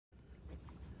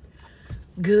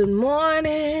Good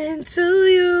morning to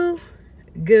you.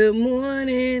 Good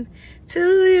morning to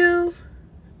you.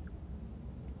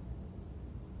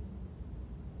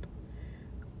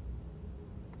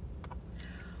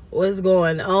 What's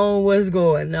going on? What's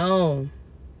going on?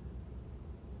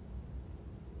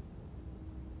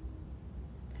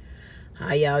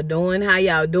 How y'all doing? How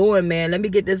y'all doing, man? Let me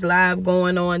get this live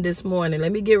going on this morning.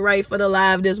 Let me get right for the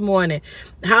live this morning.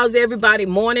 How's everybody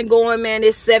morning going, man?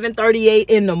 It's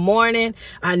 7:38 in the morning.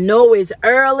 I know it's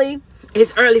early.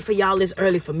 It's early for y'all. It's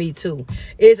early for me, too.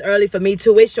 It's early for me,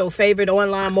 too. It's your favorite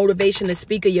online motivational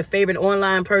speaker, your favorite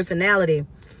online personality.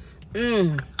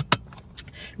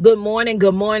 Good morning,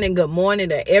 good morning, good morning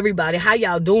to everybody. How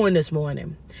y'all doing this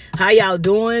morning? How y'all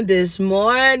doing this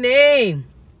morning?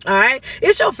 All right.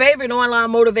 It's your favorite online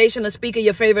motivational speaker,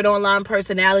 your favorite online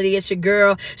personality. It's your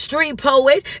girl, Street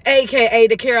Poet, a.k.a.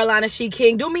 the Carolina She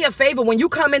King. Do me a favor. When you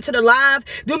come into the live,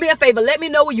 do me a favor. Let me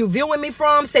know where you're viewing me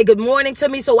from. Say good morning to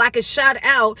me so I can shout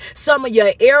out some of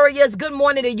your areas. Good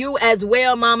morning to you as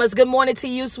well, mamas. Good morning to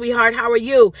you, sweetheart. How are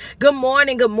you? Good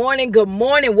morning, good morning, good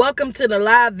morning. Welcome to the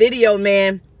live video,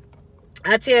 man.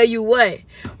 I tell you what,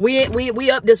 we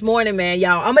up this morning, man,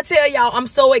 y'all. I'm going to tell y'all, I'm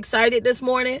so excited this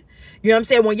morning. You know what I'm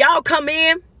saying? When y'all come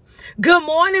in, good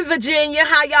morning, Virginia.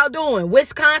 How y'all doing?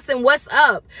 Wisconsin, what's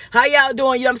up? How y'all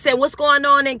doing? You know what I'm saying? What's going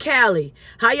on in Cali?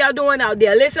 How y'all doing out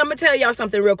there? Listen, I'm going to tell y'all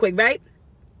something real quick, right?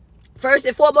 First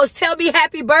and foremost, tell me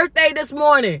happy birthday this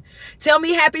morning. Tell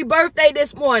me happy birthday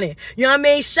this morning. You know what I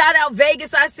mean? Shout out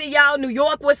Vegas. I see y'all. New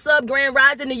York, what's up? Grand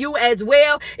Rising to you as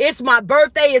well. It's my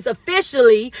birthday. It's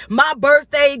officially my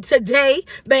birthday today.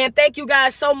 Man, thank you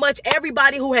guys so much.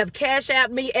 Everybody who have Cash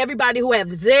App me, everybody who have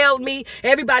Zelled me,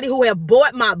 everybody who have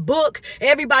bought my book,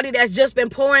 everybody that's just been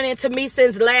pouring into me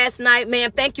since last night, man.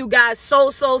 Thank you guys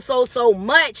so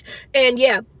much. And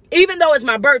yeah, even though it's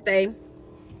my birthday,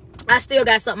 I still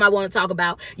got something I want to talk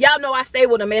about. Y'all know I stay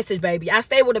with a message, baby. I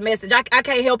stay with a message. I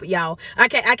can't help it, y'all. I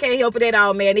can't help it at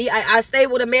all, man. I stay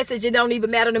with a message. It don't even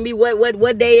matter to me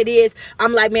what day it is.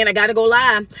 I'm like, man, I gotta go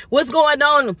live. What's going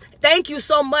on? Thank you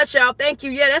so much, y'all. Thank you.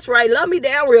 Yeah, that's right. Love me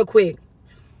down real quick.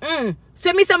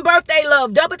 Send me some birthday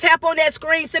love. Double tap on that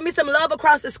screen. Send me some love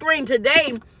across the screen.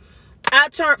 Today, I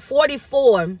turned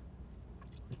 44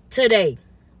 today.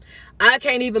 I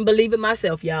can't even believe it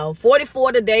myself, y'all.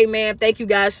 44 today, man. Thank you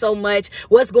guys so much.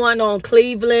 What's going on,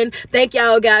 Cleveland? Thank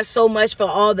y'all guys so much for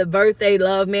all the birthday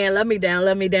love, man. Love me down,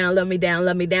 love me down, love me down,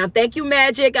 love me down. Thank you,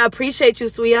 Magic. I appreciate you,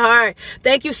 sweetheart.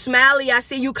 Thank you, Smiley. I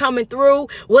see you coming through.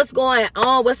 What's going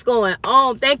on? What's going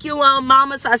on? Thank you,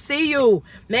 mamas. I see you.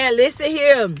 Man, listen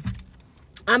here.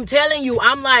 I'm telling you,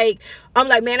 I'm like,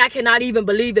 man, I cannot even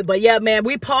believe it. But yeah, man,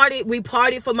 we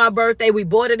partied for my birthday. We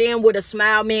bought it in with a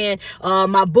smile, man.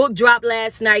 My book dropped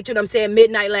last night, you know what I'm saying,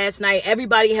 midnight last night.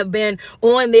 Everybody have been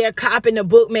on there copying the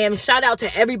book, man. Shout out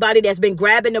to everybody that's been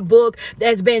grabbing the book,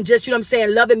 that's been just, you know what I'm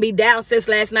saying, loving me down since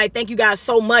last night. Thank you guys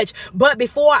so much. But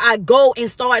before I go and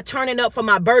start turning up for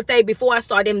my birthday, before I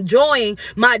start enjoying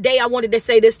my day, I wanted to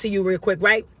say this to you real quick,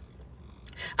 right?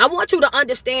 I want you to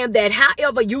understand that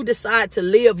however you decide to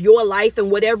live your life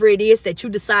and whatever it is that you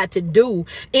decide to do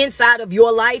inside of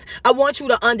your life, I want you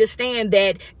to understand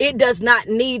that it does not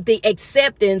need the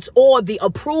acceptance or the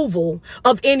approval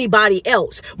of anybody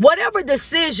else. Whatever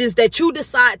decisions that you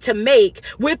decide to make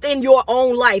within your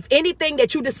own life, anything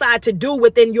that you decide to do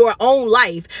within your own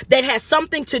life that has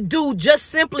something to do just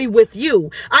simply with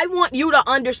you, I want you to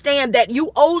understand that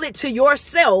you owe it to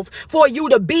yourself for you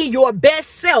to be your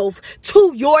best self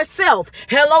to yourself.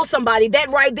 Hello, somebody. That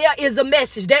right there is a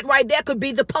message. That right there could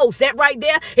be the post. That right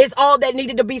there is all that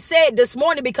needed to be said this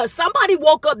morning, because somebody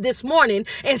woke up this morning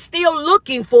and still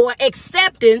looking for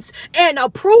acceptance and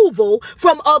approval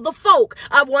from other folk.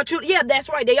 I want you, yeah, that's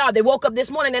right. They are. They woke up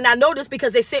this morning, and I know this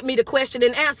because they sent me the question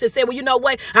and answer. Said, well, you know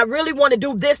what? I really want to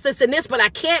do this, and this, but I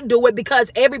can't do it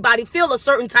because everybody feel a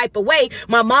certain type of way.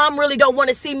 My mom really don't want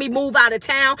to see me move out of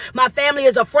town. My family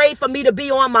is afraid for me to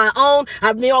be on my own.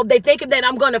 They thinking that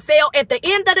I'm going to fail. At the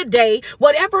end of the day,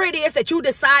 whatever it is that you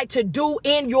decide to do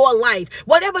in your life,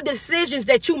 whatever decisions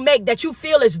that you make that you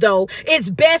feel as though is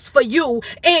best for you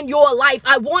in your life,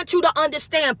 I want you to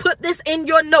understand, put this in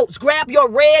your notes, grab your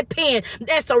red pen.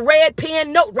 That's a red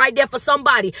pen note right there for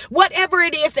somebody. Whatever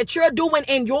it is that you're doing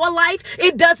in your life,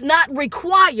 it does not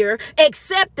require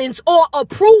acceptance or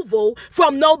approval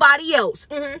from nobody else.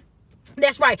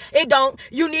 That's right. It don't.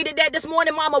 You needed that this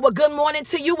morning, mama. Well, good morning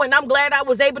to you. And I'm glad I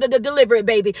was able to deliver it,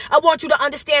 baby. I want you to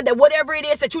understand that whatever it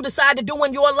is that you decide to do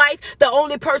in your life, the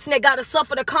only person that got to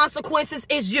suffer the consequences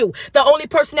is you. The only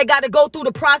person that got to go through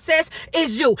the process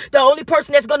is you. The only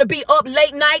person that's going to be up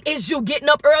late night is you. Getting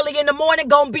up early in the morning,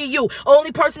 going to be you.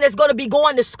 Only person that's going to be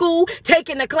going to school,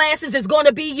 taking the classes is going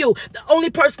to be you. The only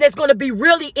person that's going to be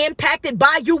really impacted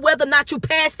by you, whether or not you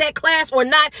pass that class or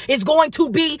not, is going to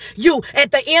be you.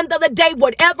 At the end of the day,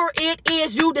 whatever it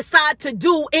is you decide to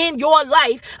do in your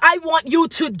life, I want you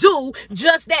to do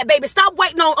just that, baby. Stop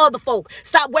waiting on other folk.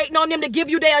 Stop waiting on them to give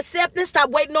you their acceptance. Stop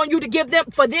waiting on you to give them,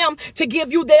 for them to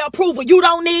give you their approval. You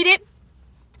don't need it.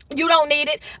 You don't need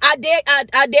it. I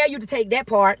dare you to take that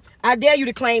part. I dare you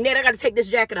to claim that. I got to take this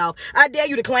jacket off. I dare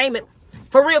you to claim it.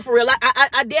 For real, for real.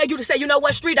 I dare you to say, you know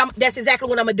what, Street, that's exactly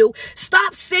what I'm going to do.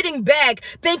 Stop sitting back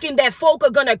thinking that folk are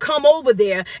going to come over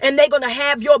there and they're going to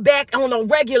have your back on a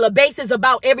regular basis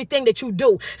about everything that you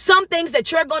do. Some things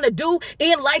that you're going to do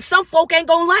in life, some folk ain't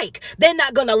going to like. They're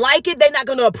not going to like it. They're not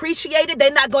going to appreciate it. They're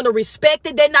not going to respect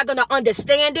it. They're not going to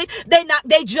understand it.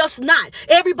 They just not.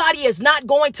 Everybody is not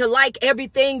going to like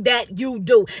everything that you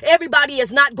do. Everybody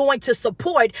is not going to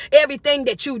support everything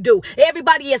that you do.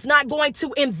 Everybody is not going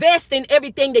to invest in everything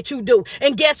that you do.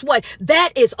 And guess what? That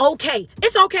is okay.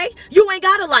 It's okay. You ain't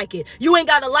gotta like it. You ain't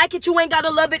gotta like it. You ain't gotta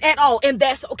love it at all. And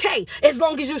that's okay, as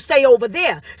long as you stay over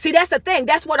there. See, that's the thing.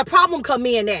 That's where the problem come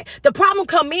in at. The problem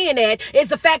come in at is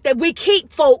the fact that we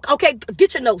keep folk. Okay,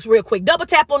 get your notes real quick. Double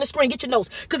tap on the screen. Get your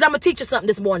notes, because I'm gonna teach you something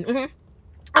this morning.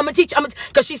 I'm gonna teach,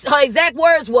 because her exact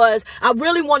words was, I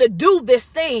really want to do this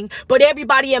thing, but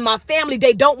everybody in my family,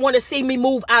 they don't want to see me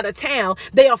move out of town.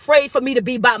 They're afraid for me to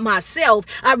be by myself.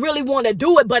 I really want to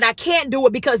do it, but I can't do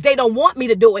it because they don't want me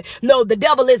to do it. No, the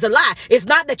devil is a lie. It's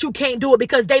not that you can't do it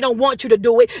because they don't want you to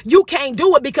do it. You can't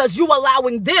do it because you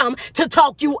allowing them to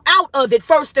talk you out of it.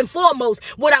 First and foremost,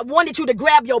 what I wanted you to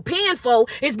grab your pen for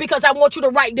is because I want you to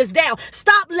write this down.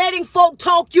 Stop letting folk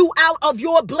talk you out of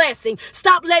your blessing.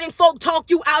 Stop letting folk talk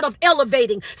you out of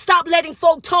elevating. Stop letting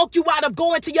folk talk you out of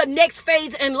going to your next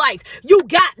phase in life. You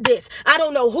got this. I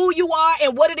don't know who you are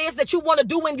and what it is that you want to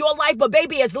do in your life, but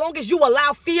baby, as long as you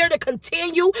allow fear to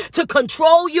continue to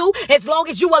control you, as long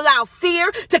as you allow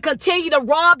fear to continue to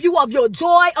rob you of your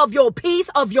joy, of your peace,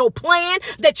 of your plan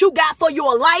that you got for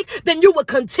your life, then you will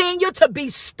continue to be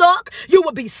stuck. You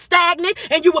will be stagnant,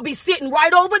 and you will be sitting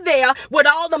right over there with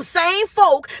all them same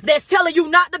folk that's telling you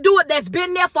not to do it, that's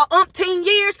been there for umpteen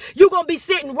years. You're going to be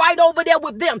sitting right over there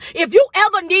with them. If you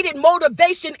ever needed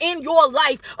motivation in your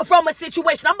life from a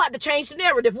situation, I'm about to change the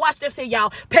narrative. Watch this here,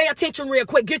 y'all. Pay attention real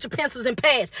quick. Get your pencils and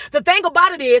pads. The thing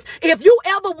about it is, if you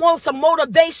ever want some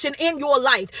motivation in your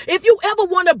life, if you ever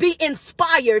want to be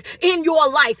inspired in your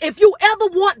life, if you ever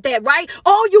want that, right,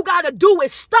 all you got to do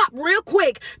is stop real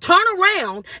quick, turn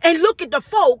around, and look at the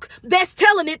folk that's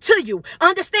telling it to you.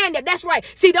 Understand that. That's right.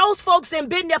 See, those folks have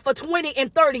been there for 20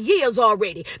 and 30 years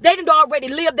already. They didn't already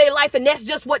live their life, and that's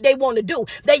just what they want to do.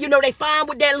 They, they fine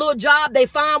with that little job. They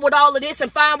fine with all of this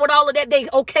and fine with all of that. They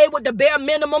okay with the bare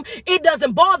minimum. It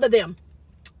doesn't bother them.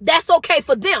 That's okay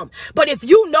for them. But if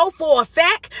you know for a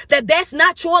fact that that's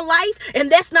not your life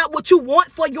and that's not what you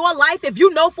want for your life, if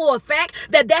you know for a fact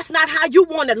that that's not how you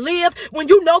want to live, when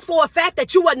you know for a fact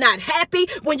that you are not happy,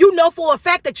 when you know for a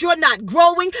fact that you're not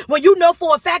growing, when you know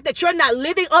for a fact that you're not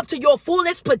living up to your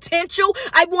fullest potential,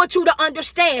 I want you to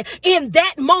understand, in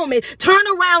that moment, turn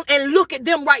around and look at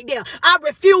them right there. I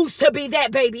refuse to be that,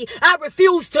 baby. I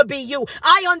refuse to be you.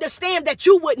 I understand that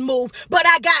you wouldn't move, but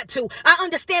I got to. I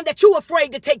understand that you're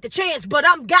afraid to take the chance, but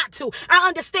I'm got to. I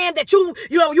understand that you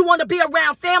want to be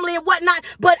around family and whatnot,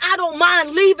 but I don't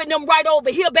mind leaving them right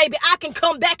over here, baby. I can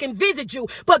come back and visit you.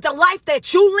 But the life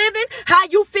that you living, how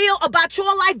you feel about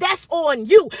your life, that's on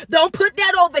you. Don't put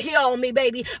that over here on me,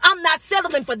 baby. I'm not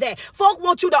settling for that. Folk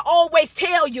want you to always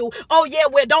tell you, oh yeah,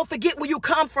 well, don't forget where you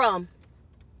come from.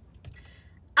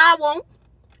 I won't.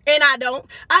 And I don't.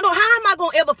 How am I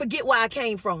going to ever forget where I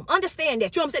came from? Understand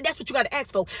that. You know what I'm saying? That's what you got to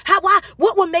ask for.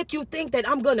 What will make you think that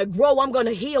I'm going to grow, I'm going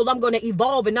to heal, I'm going to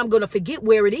evolve, and I'm going to forget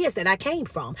where it is that I came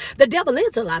from? The devil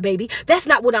is a lie, baby. That's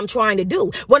not what I'm trying to do.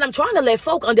 What I'm trying to let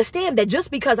folk understand, that just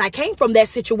because I came from that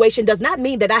situation does not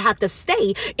mean that I have to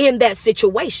stay in that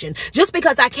situation. Just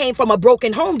because I came from a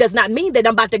broken home does not mean that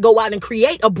I'm about to go out and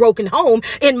create a broken home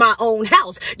in my own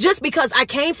house. Just because I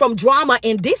came from drama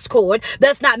and discord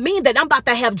does not mean that I'm about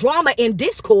to have have drama and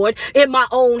discord in my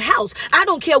own house. I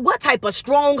don't care what type of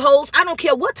strongholds. I don't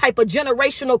care what type of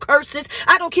generational curses.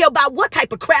 I don't care about what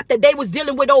type of crap that they was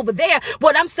dealing with over there.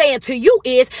 What I'm saying to you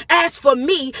is, as for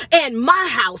me and my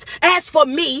house, as for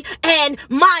me and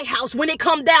my house, when it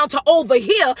come down to over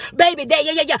here, baby,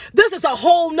 this is a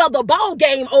whole nother ball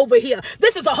game over here.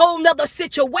 This is a whole nother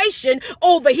situation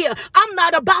over here. I'm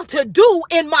not about to do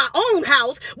in my own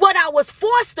house what I was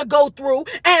forced to go through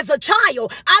as a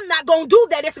child. I'm not going to do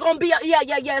that. It's going to be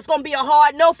it's going to be a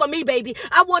hard no for me, baby.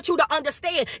 I want you to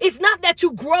understand. It's not that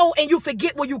you grow and you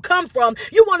forget where you come from.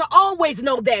 You want to always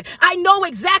know that. I know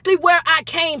exactly where I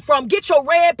came from. Get your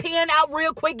red pen out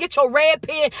real quick. Get your red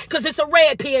pen, because it's a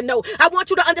red pen. No, I want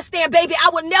you to understand, baby, I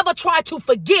will never try to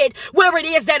forget where it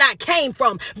is that I came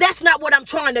from. That's not what I'm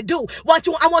trying to do.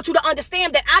 I want you to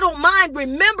understand that I don't mind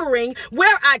remembering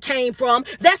where I came from.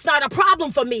 That's not a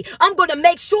problem for me. I'm going to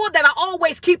make sure that I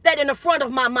always keep that in the front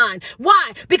of my mind.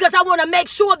 Why? Because I want to make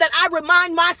sure that I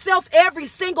remind myself every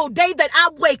single day that I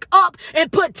wake up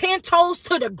and put 10 toes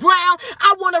to the ground.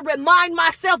 I want to remind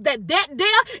myself that there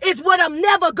is what I'm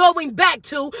never going back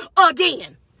to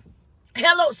again.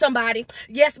 Hello, somebody.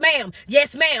 Yes, ma'am.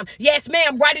 Yes, ma'am. Yes,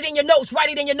 ma'am. Write it in your notes. Write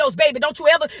it in your notes, baby. Don't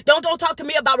talk to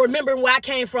me about remembering where I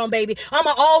came from, baby. I'm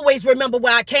going to always remember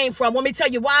where I came from. Let me tell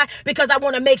you why. Because I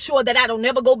want to make sure that I don't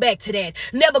never go back to that.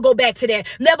 Never go back to that.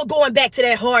 Never going back to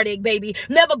that heartache, baby.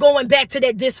 Never going back to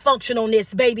that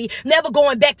dysfunctionalness, baby. Never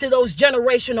going back to those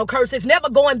generational curses. Never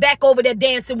going back over there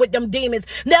dancing with them demons.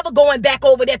 Never going back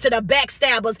over there to the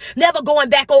backstabbers. Never going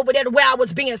back over there to where I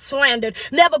was being slandered.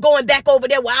 Never going back over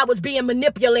there where I was being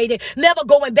manipulated. Never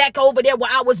going back over there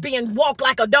where I was being walked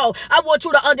like a dog. I want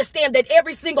you to understand that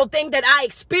every single thing that I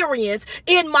experience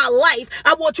in my life,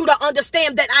 I want you to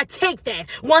understand that I take that.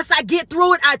 Once I get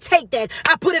through it, I take that.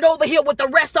 I put it over here with the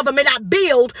rest of them and I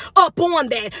build up on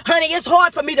that. Honey, it's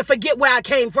hard for me to forget where I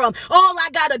came from. All I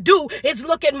gotta do is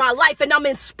look at my life and I'm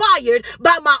inspired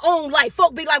by my own life.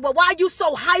 Folk be like, well, why you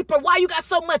so hyper? Why you got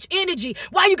so much energy?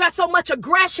 Why you got so much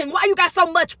aggression? Why you got so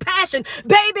much passion?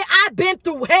 Baby, I've been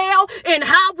through hell in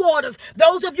high waters.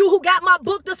 Those of you who got my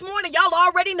book this morning, y'all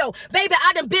already know. Baby,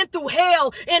 I done been through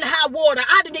hell in high water.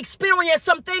 I done experienced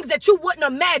some things that you wouldn't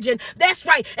imagine. That's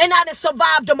right. And I done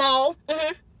survived them all.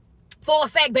 For a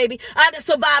fact, baby, I done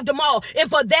survived them all. And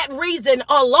for that reason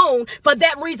alone,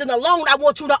 I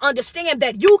want you to understand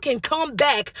that you can come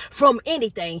back from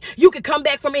anything. You can come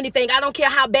back from anything. I don't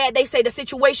care how bad they say the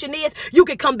situation is. You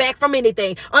can come back from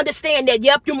anything. Understand that,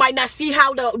 yep, you might not see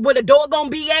where the door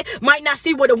gonna be at, might not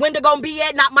see where the window gonna be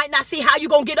at, might not see how you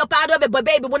gonna get up out of it. But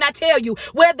baby, when I tell you,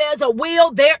 where there's a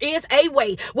will, there is a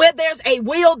way. Where there's a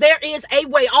will, there is a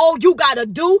way. All you gotta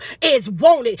do is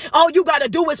want it. All you gotta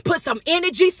do is put some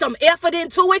energy, some effort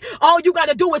into it. All you got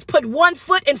to do is put one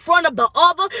foot in front of the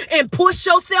other and push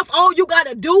yourself. All you got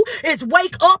to do is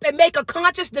wake up and make a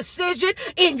conscious decision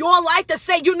in your life to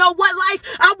say, you know what, life,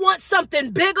 I want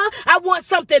something bigger. I want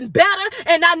something better.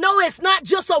 And I know it's not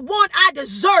just a want. I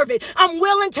deserve it. I'm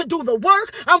willing to do the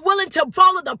work. I'm willing to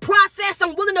follow the process.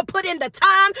 I'm willing to put in the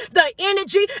time, the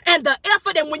energy, and the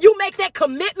effort. And when you make that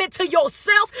commitment to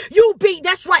yourself,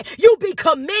 that's right, you be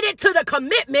committed to the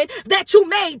commitment that you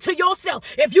made to yourself.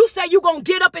 If you say you're going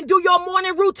to get up and do your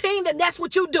morning routine, then that's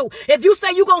what you do. If you say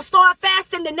you're going to start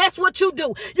fasting, then that's what you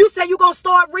do. You say you're going to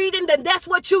start reading, then that's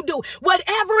what you do.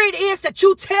 Whatever it is that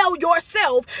you tell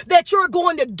yourself that you're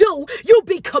going to do, you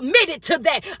be committed to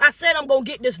that. I said I'm going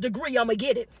to get this degree. I'm going to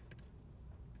get it.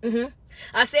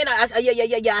 I said I'm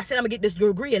gonna get this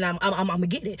degree and I'm gonna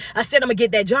get it. I said I'm gonna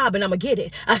get that job and I'm gonna get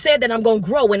it. I said that I'm gonna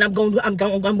grow and I'm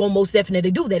gonna most definitely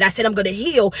do that. I said I'm gonna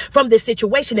heal from this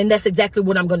situation and that's exactly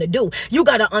what I'm gonna do. You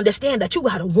gotta understand that you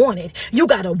gotta want it. You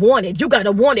gotta want it. You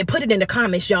gotta want it. Put it in the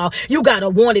comments, y'all. You gotta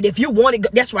want it. If you want it,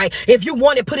 that's right. If you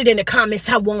want it, put it in the comments.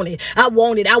 I want it. I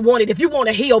want it. I want it. If you want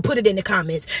to heal, put it in the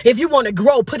comments. If you want to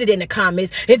grow, put it in the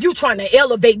comments. If you're trying to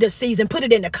elevate this season, put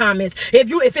it in the comments. If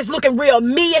it's looking real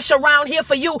me-ish around here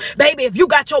for you, baby, if you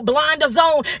got your blinders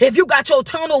on, if you got your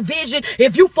tunnel vision,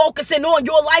 if you focusing on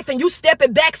your life and you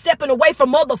stepping away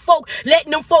from other folk,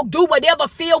 letting them folk do whatever,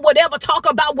 feel whatever, talk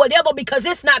about whatever, because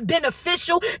it's not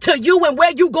beneficial to you and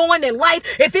where you going in life,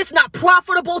 if it's not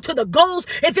profitable to the goals,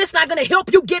 if it's not going to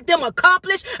help you get them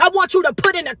accomplished, I want you to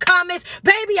put in the comments,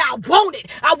 baby, I want it.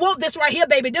 I want this right here,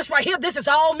 baby. This right here, this is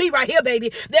all me right here,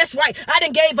 baby. That's right. I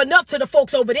done gave enough to the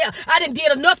folks over there. I done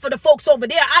did enough for the folks over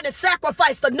there. I done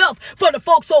sacrificed enough for the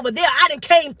folks over there. I done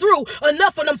came through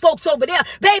enough of them folks over there.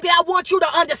 Baby, I want you to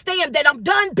understand that I'm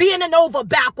done bending over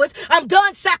backwards. I'm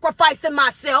done sacrificing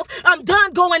myself. I'm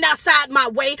done going outside my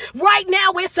way. Right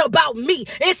now, it's about me.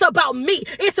 It's about me.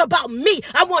 It's about me.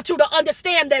 I want you to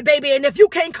understand that, baby. And if you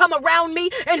can't come around me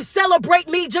and celebrate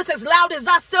me just as loud as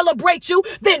I celebrate you,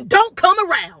 then don't come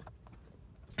around.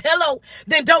 Hello,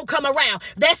 then don't come around.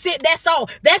 That's it. That's all.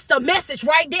 That's the message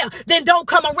right there. Then don't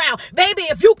come around. Baby,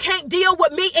 if you can't deal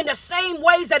with me in the same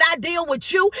ways that I deal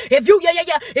with you, if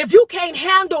you can't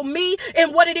handle me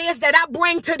and what it is that I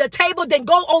bring to the table, then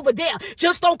go over there.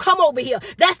 Just don't come over here.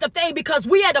 That's the thing, because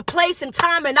we at a place and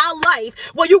time in our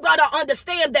life where you got to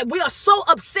understand that we are so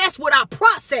obsessed with our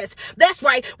process. That's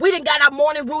right. We done got our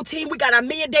morning routine. We got our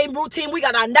midday routine. We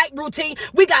got our night routine.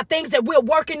 We got things that we're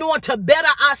working on to better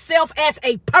ourselves as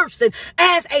a person,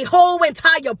 as a whole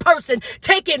entire person,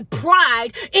 taking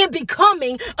pride in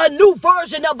becoming a new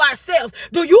version of ourselves.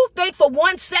 Do you think for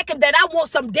 1 second that I want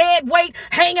some dead weight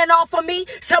hanging off of me?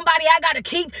 Somebody I gotta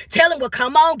keep telling, well,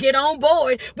 come on, get on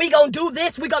board. We gonna do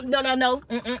this. We gonna,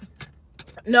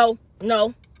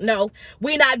 no,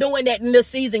 we're not doing that in this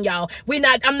season, y'all.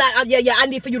 I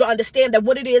need for you to understand that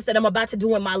what it is that I'm about to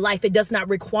do in my life, it does not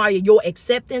require your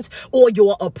acceptance or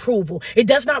your approval. It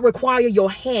does not require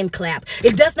your hand clap.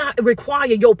 It does not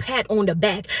require your pat on the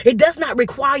back. It does not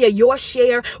require your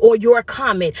share or your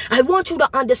comment. I want you to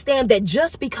understand that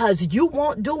just because you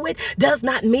won't do it does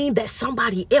not mean that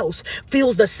somebody else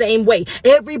feels the same way.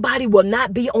 Everybody will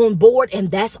not be on board, and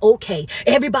that's okay.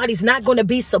 Everybody's not going to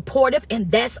be supportive,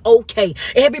 and that's okay.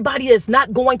 Everybody is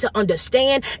not going to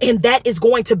understand, and that is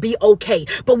going to be okay.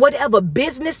 But whatever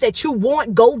business that you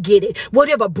want, go get it.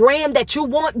 Whatever brand that you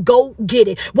want, go get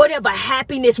it. Whatever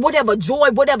happiness, whatever joy,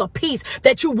 whatever peace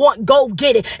that you want, go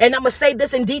get it. And I'm going to say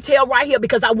this in detail right here,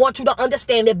 because I want you to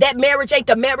understand if that marriage ain't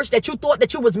the marriage that you thought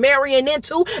that you was marrying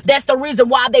into, that's the reason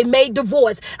why they made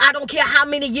divorce. I don't care how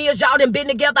many years y'all done been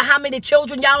together, how many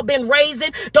children y'all been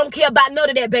raising. Don't care about none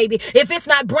of that, baby. If it's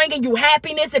not bringing you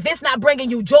happiness, if it's not bringing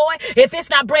you joy, if it's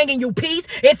not bringing you peace,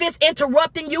 if it's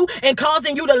interrupting you and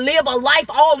causing you to live a life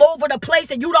all over the place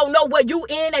and you don't know where you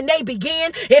end and they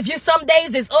begin, if you some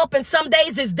days is up and some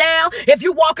days is down, if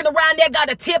you walking around there got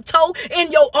to tiptoe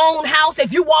in your own house,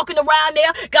 if you walking around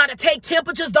there got to take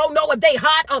temperatures, don't know if they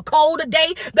hot or cold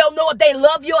today, don't know if they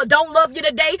love you or don't love you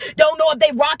today, don't know if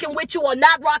they rocking with you or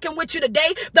not rocking with you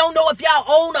today, don't know if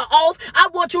y'all on or off, I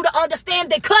want you to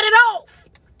understand that cut it off.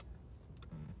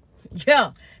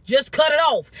 Yeah. Just cut it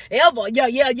off.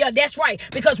 Yeah, that's right.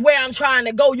 Because where I'm trying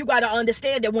to go, you got to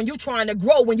understand that when you're trying to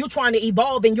grow, when you're trying to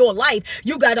evolve in your life,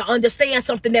 you got to understand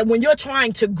something, that when you're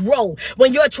trying to grow,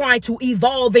 when you're trying to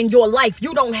evolve in your life,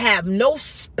 you don't have no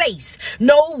space,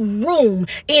 no room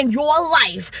in your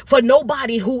life for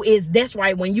nobody who is, that's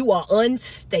right, when you are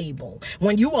unstable.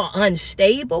 When you are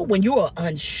unstable, when you are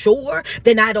unsure,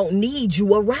 then I don't need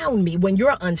you around me. When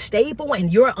you're unstable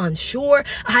and you're unsure,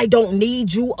 I don't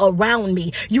need you around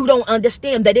me. You don't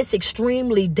understand that it's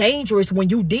extremely dangerous when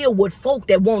you deal with folk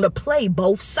that want to play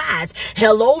both sides.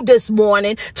 Hello this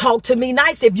morning. Talk to me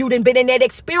nice. If you done been in that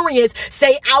experience,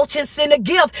 say ouch and send a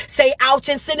gift. Say ouch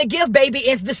and send a gift, baby.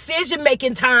 It's decision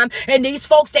making time. And these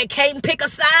folks that can't pick a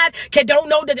side, don't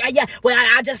know that,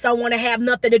 I just don't want to have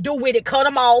nothing to do with it. Cut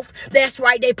them off. That's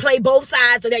right. They play both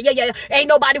sides of that. Ain't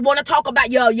nobody want to talk about,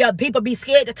 people be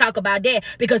scared to talk about that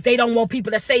because they don't want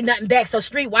people to say nothing back. So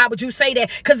street, why would you say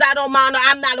that? Because I don't mind.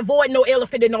 I'm not avoiding no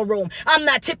elephant in no room. I'm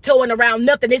not tiptoeing around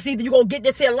nothing. It's either you're going to get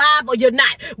this here live or you're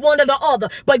not. One or the other.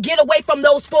 But get away from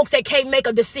those folks that can't make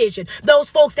a decision. Those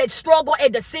folks that struggle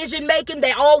at decision making.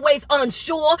 They're always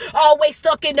unsure, always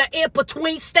stuck in the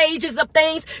in-between stages of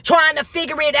things, trying to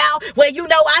figure it out. Well,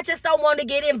 I just don't want to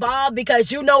get involved because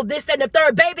this and the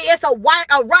third. Baby, it's a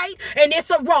right and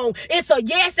it's a wrong. It's a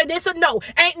yes and it's a no.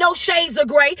 Ain't no shades of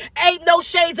gray. Ain't no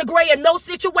shades of gray in no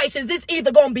situations. It's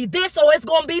either going to be this or it's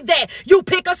going to be that. You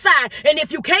pick a side. And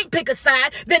if you can't pick a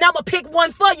side, then I'm going to pick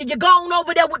one for you. You're going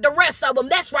over there with the rest of them.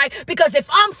 That's right. Because if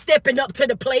I'm stepping up to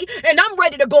the plate and I'm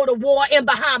ready to go to war and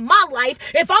behind my life,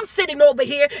 if I'm sitting over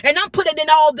here and I'm putting in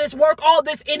all this work, all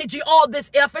this energy, all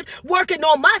this effort, working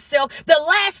on myself, the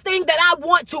last thing that I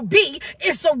want to be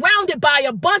is surrounded by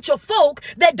a bunch of folk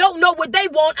that don't know what they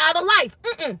want out of life.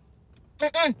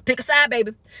 Pick a side,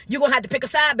 baby. You're going to have to pick a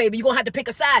side, baby. You're going to have to pick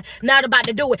a side. Not about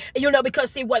to do it.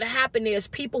 Because see, what happened is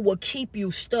people will keep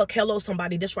you stuck. Hello,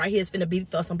 somebody. This right here is finna be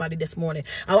for somebody this morning.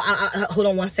 Hold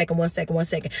on one second.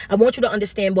 I want you to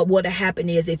understand what happened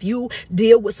is if you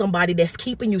deal with somebody that's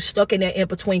keeping you stuck in that in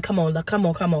between, come on.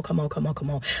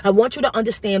 I want you to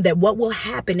understand that what will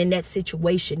happen in that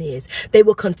situation is they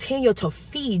will continue to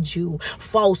feed you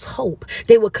false hope.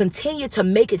 They will continue to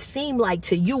make it seem like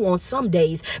to you on some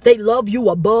days they love you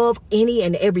above any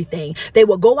and everything. They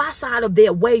will go outside of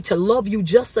their way to love you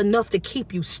just enough to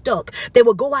keep you stuck. They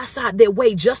will go outside their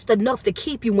way just enough to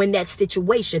keep you in that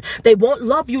situation. They won't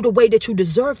love you the way that you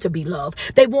deserve to be loved.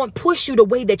 They won't push you the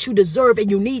way that you deserve and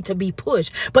you need to be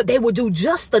pushed. But they will do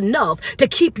just enough to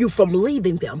keep you from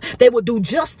leaving them. They will do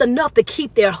just enough to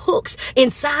keep their hooks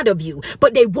inside of you.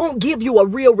 But they won't give you a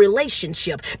real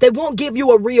relationship. They won't give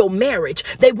you a real marriage.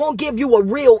 They won't give you a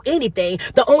real anything.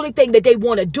 The only thing that they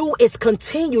want to do is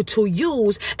continue to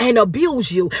use and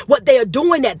abuse you. What they are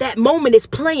doing at that moment is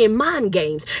playing mind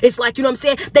games. It's like, you know what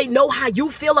I'm saying? They know how you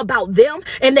feel about them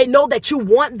and they know that you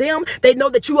want them. They know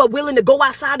that you are willing to go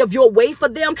outside of your way for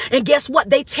them. And guess what?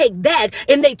 They take that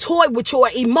and they toy with your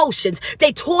emotions.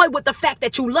 They toy with the fact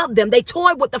that you love them. They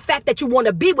toy with the fact that you want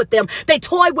to be with them. They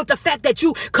toy with the fact that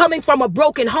you coming from a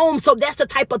broken home. So that's the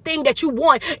type of thing that you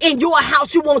want in your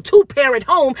house. You want a two-parent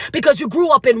home because you grew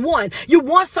up in one. You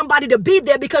want somebody to be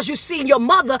there because you seen your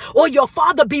mother or your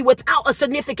father be without a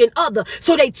significant other.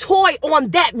 So they toy on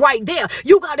that right there.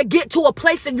 You got to get to a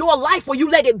place in your life where you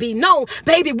let it be known,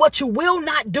 baby, what you will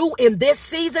not do in this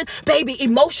season, baby,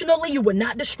 emotionally, you will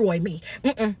not destroy me.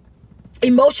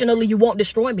 Emotionally, you won't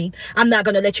destroy me. I'm not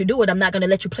going to let you do it. I'm not going to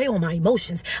let you play on my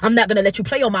emotions. I'm not going to let you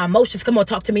play on my emotions. Come on,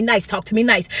 talk to me nice. Talk to me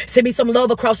nice. Send me some love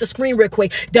across the screen real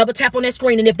quick. Double tap on that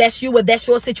screen. And if that's you, if that's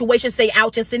your situation, say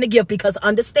ouch and send a gift, because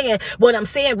understand what I'm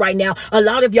saying right now. A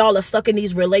lot of y'all are stuck in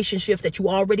these relationships that you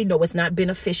already know is not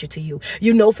beneficial to you.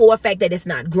 You know for a fact that it's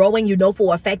not growing. You know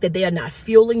for a fact that they are not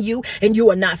fueling you and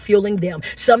you are not fueling them.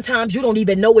 Sometimes you don't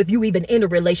even know if you even in a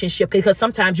relationship because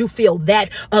sometimes you feel that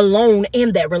alone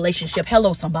in that relationship.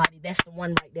 Hello, somebody. That's the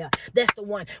one right there. That's the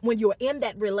one. When you're in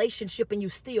that relationship and you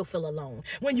still feel alone.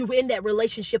 When you're in that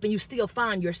relationship and you still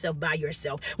find yourself by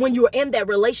yourself. When you're in that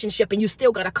relationship and you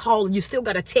still got to call and you still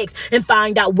got to text and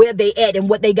find out where they at and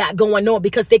what they got going on,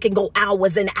 because they can go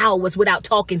hours and hours without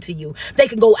talking to you. They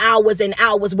can go hours and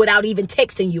hours without even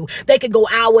texting you. They can go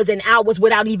hours and hours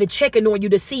without even checking on you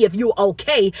to see if you're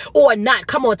okay or not.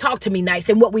 Come on, talk to me nice.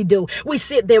 And what we do, we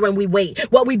sit there and we wait.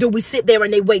 What we do, we sit there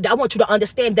and they wait. I want you to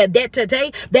understand that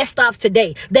today, that stops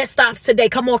today. That stops today.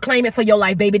 Come on, claim it for your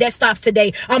life, baby. That stops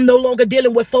today. I'm no longer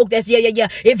dealing with folk that's yeah.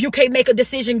 If you can't make a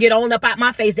decision, get on up out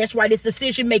my face. That's right. It's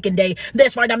decision making day.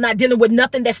 That's right. I'm not dealing with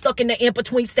nothing that's stuck in the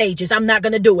in-between stages. I'm not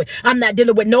going to do it. I'm not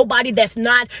dealing with nobody that's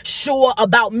not sure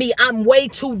about me. I'm way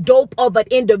too dope of an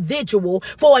individual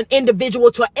for an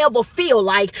individual to ever feel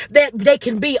like that they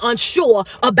can be unsure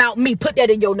about me. Put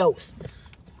that in your notes.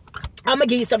 I'm going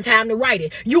to give you some time to write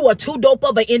it. You are too dope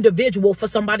of an individual for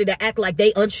somebody to act like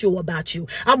they unsure about you.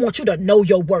 I want you to know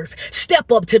your worth.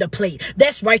 Step up to the plate.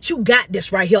 That's right. You got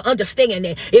this right here. Understand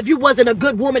that. If you wasn't a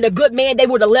good woman, a good man, they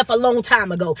would have left a long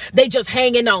time ago. They just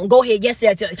hanging on. Go ahead. Yes.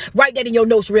 Write that in your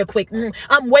notes real quick.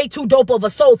 I'm way too dope of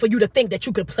a soul for you to think that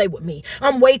you could play with me.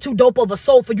 I'm way too dope of a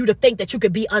soul for you to think that you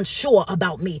could be unsure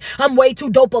about me. I'm way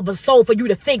too dope of a soul for you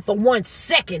to think for 1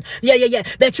 second. Yeah.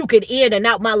 That you could in and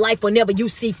out my life whenever you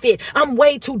see fit. I'm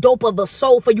way too dope of a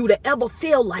soul for you to ever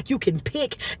feel like you can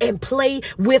pick and play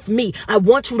with me. I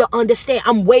want you to understand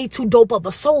I'm way too dope of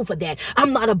a soul for that.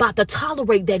 I'm not about to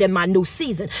tolerate that in my new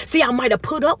season. See, I might have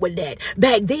put up with that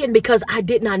back then because I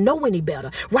did not know any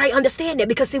better, right? Understand that,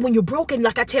 because see, when you're broken,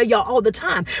 like I tell y'all all the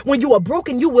time, when you are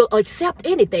broken, you will accept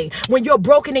anything. When you're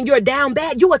broken and you're down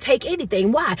bad, you will take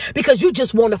anything. Why? Because you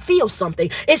just want to feel something.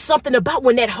 It's something about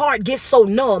when that heart gets so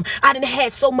numb. I done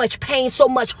had so much pain, so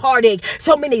much heartache,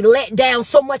 so many letdowns,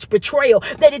 so much betrayal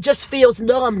that it just feels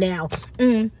numb now.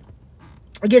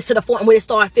 It gets to the point where it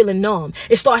starts feeling numb.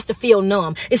 It starts to feel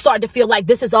numb. It starts to feel like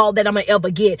this is all that I'm going to ever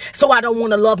get. So I don't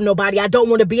want to love nobody. I don't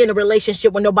want to be in a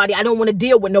relationship with nobody. I don't want to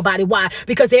deal with nobody. Why?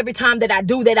 Because every time that I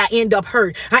do that, I end up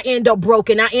hurt. I end up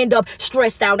broken. I end up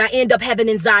stressed out. I end up having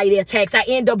anxiety attacks. I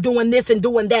end up doing this and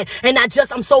doing that. And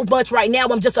I'm so much right now,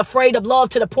 I'm just afraid of love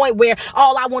to the point where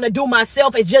all I want to do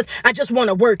myself is I just want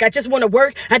to work. I just want to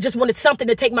work. I just wanted something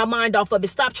to take my mind off of it.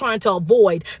 Stop trying to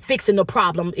avoid fixing the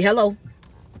problem. Hello?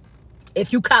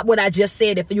 If you caught what I just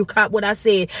said, if you caught what I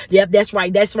said, yep, that's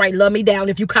right. That's right. Love me down.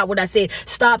 If you caught what I said,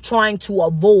 stop trying to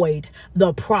avoid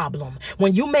the problem.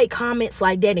 When you make comments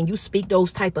like that and you speak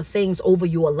those type of things over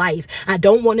your life, I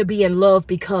don't want to be in love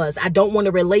because, I don't want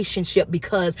a relationship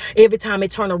because every time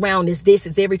it turn around is this,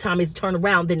 is every time it's turn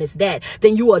around then it's that,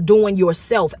 then you are doing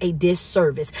yourself a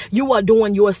disservice. You are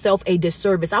doing yourself a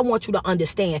disservice. I want you to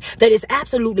understand that it's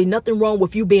absolutely nothing wrong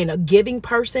with you being a giving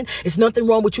person. It's nothing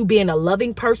wrong with you being a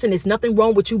loving person. It's nothing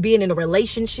wrong with you being in a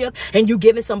relationship and you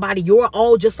giving somebody your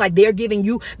all just like they're giving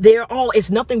you their all.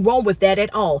 It's nothing wrong with that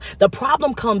at all. The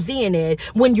problem comes in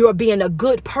when you're being a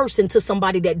good person to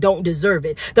somebody that don't deserve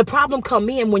it. The problem come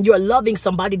in when you're loving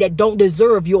somebody that don't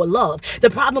deserve your love. The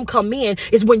problem come in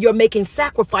is when you're making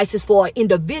sacrifices for an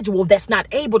individual that's not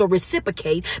able to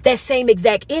reciprocate that same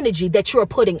exact energy that you're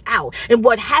putting out. And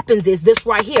what happens is this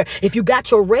right here. If you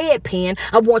got your red pen,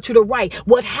 I want you to write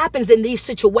what happens in these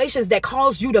situations that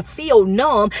cause you to feel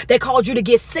numb, that cause you to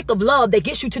get sick of love, that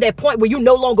gets you to that point where you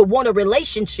no longer want a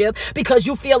relationship because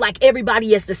you feel like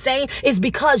everybody is the same, is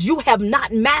because you have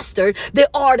not mastered the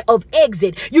art of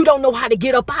exit. You don't know how to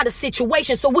get up out of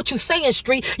situations. So what you saying,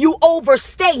 Street, you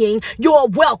overstaying your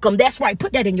welcome. That's right.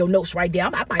 Put that in your notes right there. I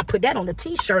might put that on a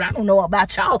t-shirt. I don't know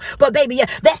about y'all, but baby, yeah,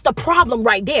 that's the problem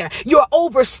right there. You're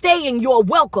overstaying your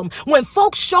welcome. When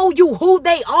folks show you who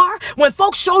they are, when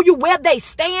folks show you where they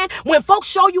stand, when folks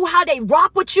show you how they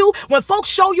rock with you, when folks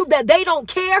show you that they don't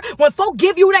care, when folks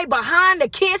give you they behind the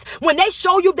kiss, when they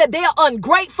show you that they are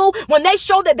ungrateful, when they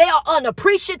show that they are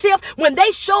unappreciative, when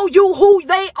they show you who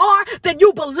they are, then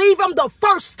you believe them the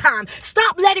first time.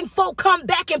 Stop letting folk come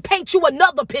back and paint you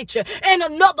another picture and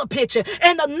another picture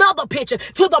and another picture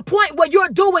to the point where you're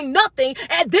doing nothing.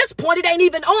 At this point, it ain't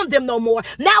even on them no more.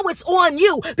 Now it's on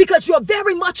you because you're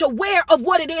very much aware of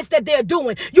what it is that they're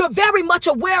doing. You're very much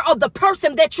aware of the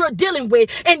person that you're dealing with,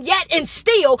 and yet and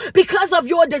still, because of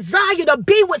your desire to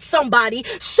be with somebody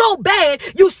so bad,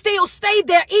 you still stay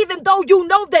there even though you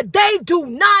know that they do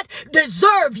not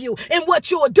deserve you. And what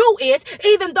you'll do is,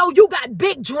 even though you got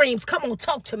big dreams, come on,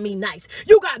 talk to me nice.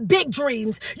 You got big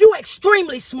dreams. You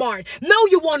extremely smart. Know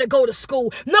you want to go to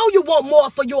school. Know you want more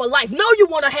for your life. Know you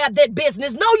want to have that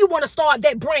business. Know you want to start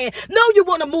that brand. Know you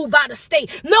want to move out of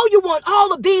state. Know you want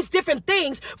all of these different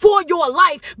things for your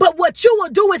life. But what you will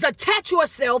do is attach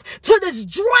yourself to this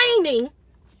draining,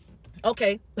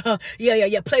 okay,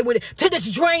 play with it, to this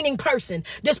draining person,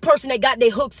 this person that got their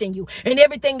hooks in you, and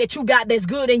everything that you got that's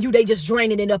good in you, they just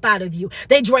draining it up out of you.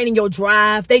 They draining your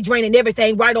drive, they draining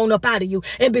everything right on up out of you,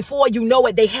 and before you know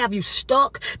it, they have you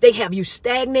stuck, they have you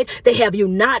stagnant, they have you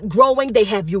not growing, they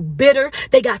have you bitter,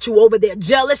 they got you over there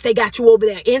jealous, they got you over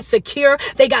there insecure,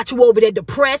 they got you over there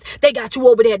depressed, they got you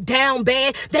over there down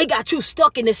bad, they got you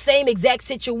stuck in the same exact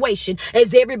situation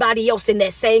as everybody else in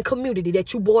that same community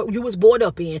that you was brought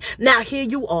up in. Now here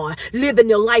you are living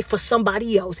your life for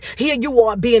somebody else. Here you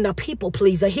are being a people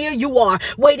pleaser. Here you are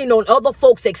waiting on other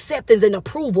folks' acceptance and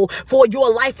approval for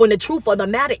your life, when the truth of the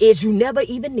matter is you never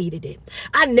even needed it.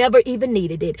 I never even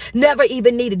needed it. Never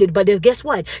even needed it. But guess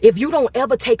what? If you don't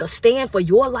ever take a stand for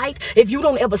your life, if you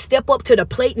don't ever step up to the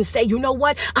plate and say, you know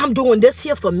what, I'm doing this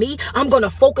here for me, I'm going to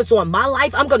focus on my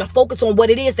life, I'm going to focus on what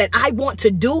it is that I want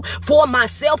to do for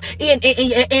myself,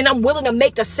 and I'm willing to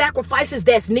make the sacrifices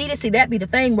that's needed. See, that be the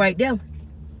thing right there.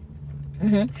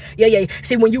 Yeah.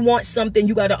 See, when you want something,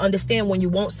 you got to understand when you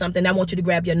want something. I want you to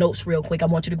grab your notes real quick.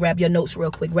 Grab your notes real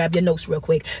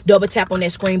quick. Double tap on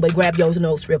that screen, but grab your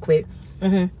notes real quick.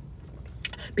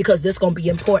 Because this is going to be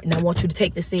important. I want you to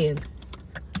take this in.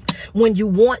 When you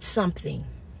want something,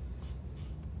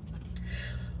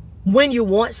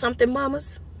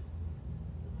 mamas,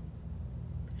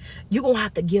 you're going to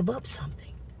have to give up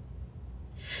something.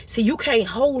 See, you can't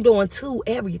hold on to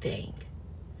everything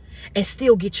and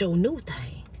still get your new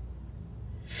thing.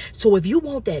 So if you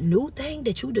want that new thing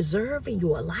that you deserve in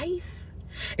your life,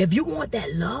 if you want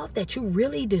that love that you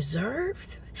really deserve,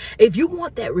 if you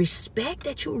want that respect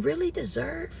that you really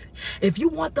deserve, if you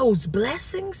want those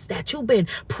blessings that you've been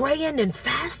praying and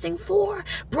fasting for,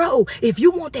 bro, if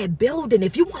you want that building,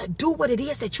 if you want to do what it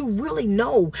is that you really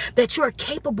know that you're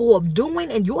capable of doing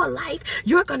in your life,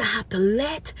 you're going to have to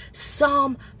let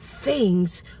some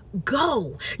things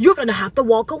go. You're going to have to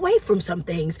walk away from some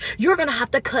things. You're going to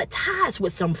have to cut ties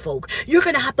with some folk. You're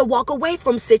going to have to walk away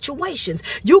from situations.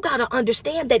 You got to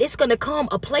understand that it's going to come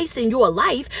a place in your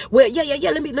life where,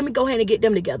 let me go ahead and get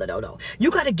them together though.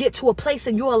 You got to get to a place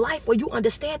in your life where you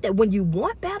understand that when you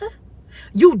want better,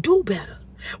 you do better.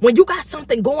 When you got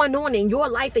something going on in your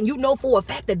life and you know for a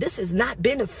fact that this is not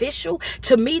beneficial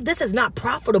to me, this is not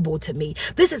profitable to me,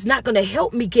 this is not going to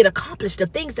help me get accomplished the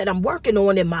things that I'm working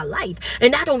on in my life,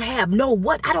 and I don't have no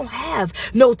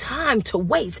time to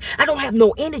waste. I don't have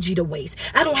no energy to waste.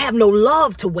 I don't have no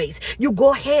love to waste. You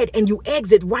go ahead and you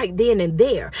exit right then and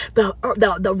there.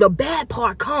 The bad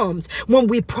part comes when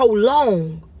we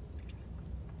prolong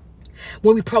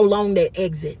that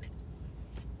exit.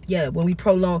 Yeah, when we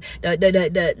prolong,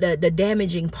 the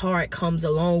damaging part comes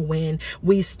along when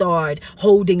we start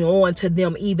holding on to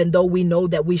them even though we know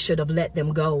that we should have let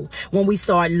them go. When we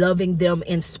start loving them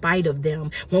in spite of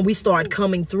them. When we start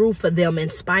coming through for them in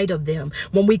spite of them.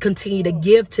 When we continue to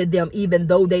give to them even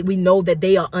though we know that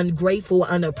they are ungrateful,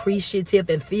 unappreciative,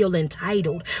 and feel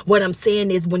entitled. What I'm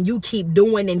saying is when you keep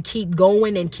doing and keep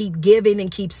going and keep giving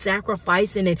and keep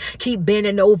sacrificing and keep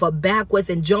bending over backwards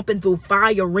and jumping through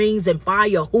fire rings and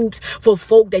fire hoops for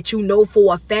folk that you know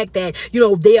for a fact that,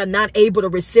 they are not able to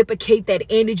reciprocate that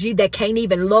energy, that can't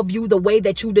even love you the way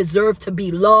that you deserve to be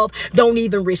loved, don't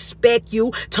even respect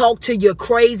you, talk to you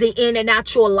crazy in and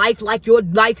out your life like your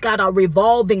life got a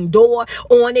revolving door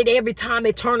on it. Every time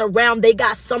they turn around, they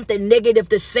got something negative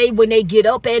to say when they get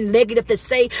up and negative to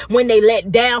say when they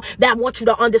let down. That I want you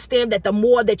to understand that the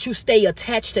more that you stay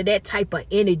attached to that type of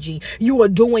energy, you are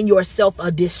doing yourself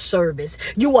a disservice.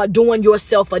 You are doing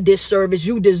yourself a disservice.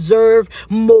 You deserve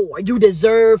more. You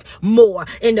deserve more.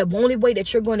 And the only way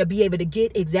that you're going to be able to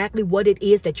get exactly what it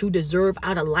is that you deserve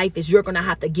out of life is you're going to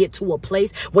have to get to a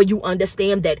place where you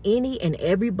understand that any and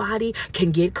everybody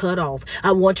can get cut off.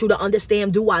 I want you to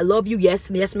understand, do I love you? Yes,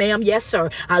 ma'am. Yes,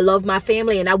 sir. I love my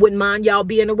family and I wouldn't mind y'all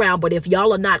being around. But if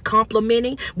y'all are not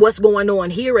complimenting what's going on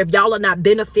here, if y'all are not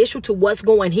beneficial to what's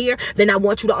going here, then I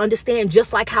want you to understand,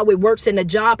 just like how it works in a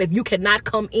job, if you cannot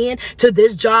come in to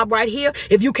this job right here,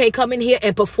 if you can't come in here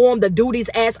and perform the duties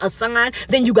as assigned,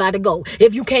 then you got to go.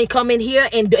 If you can't come in here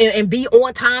and be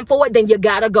on time for it, then you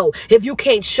got to go. If you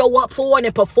can't show up for it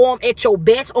and perform at your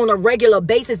best on a regular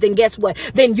basis, then guess what?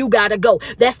 Then you got to go.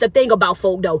 That's the thing about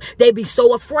folk, though. They be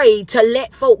so afraid to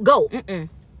let folk go.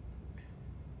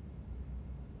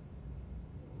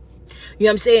 You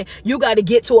know what I'm saying? You got to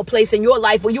get to a place in your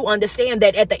life where you understand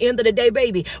that at the end of the day,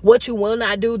 baby, what you will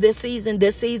not do this season,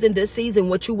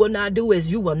 what you will not do is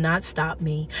you will not stop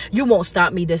me. You won't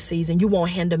stop me this season. You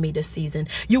won't hinder me this season.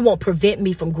 You won't prevent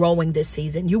me from growing this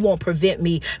season. You won't prevent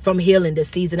me from healing this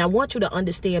season. I want you to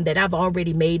understand that I've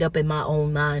already made up in my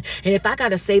own mind. And if I got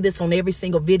to say this on every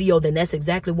single video, then that's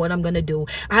exactly what I'm going to do.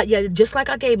 Just like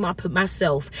I gave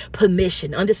myself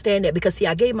permission. Understand that, because see,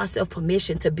 I gave myself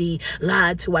permission to be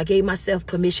lied to. I gave myself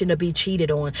permission to be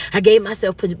cheated on. I gave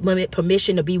myself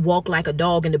permission to be walked like a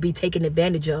dog and to be taken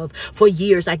advantage of for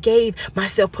years. I gave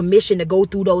myself permission to go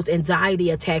through those anxiety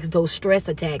attacks, those stress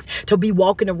attacks, to be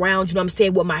walking around,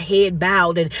 with my head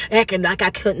bowed and acting like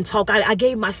I couldn't talk. I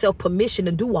gave myself permission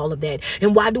to do all of that.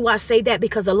 And why do I say that?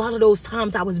 Because a lot of those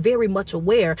times I was very much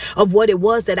aware of what it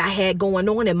was that I had going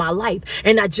on in my life.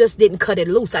 And I just didn't cut it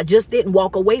loose. I just didn't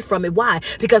walk away from it. Why?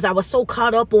 Because I was so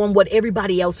caught up on what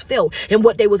everybody else felt and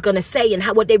what they was going to say and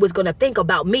what they was going to think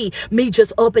about me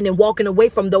just upping and walking away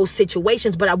from those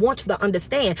situations. But I want you to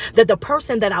understand that the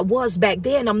person that I was back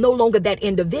then, I'm no longer that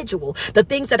individual. The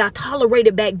things that I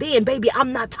tolerated back then, baby,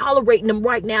 I'm not tolerating them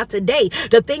right now today.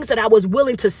 The things that I was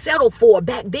willing to settle for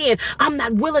back then, I'm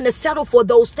not willing to settle for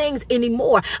those things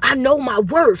anymore. I know my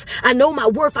worth. I know my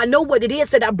worth. I know what it is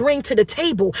that I bring to the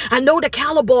table. I know the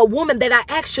caliber of woman that I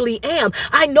actually am.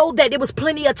 I know that it was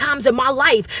plenty of times in my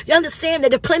life. You understand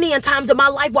that there plenty of times in my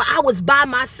life where I was by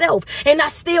myself and I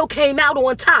still came out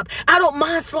on top. I don't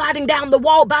mind sliding down the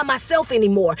wall by myself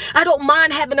anymore. I don't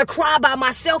mind having to cry by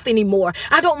myself anymore.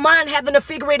 I don't mind having to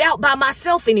figure it out by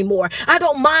myself anymore. I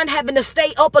don't mind having to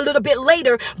stay up a little bit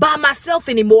later by myself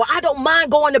anymore. I don't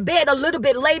mind going to bed a little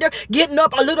bit later, getting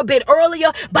up a little bit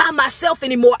earlier by myself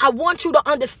anymore. I want you to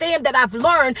understand that I've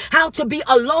learned how to be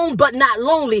alone but not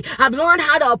lonely. I've learned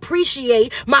how to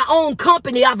appreciate my own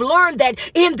company. I've learned that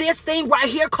in this thing right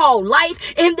here called life,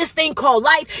 in this thing called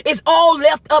life, is all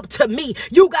left up to me.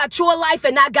 You got your life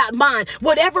and I got mine.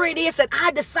 Whatever it is that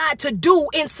I decide to do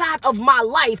inside of my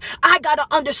life, I got to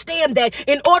understand that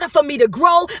in order for me to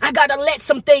grow, I got to let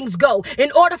some things go.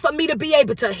 In order for me to be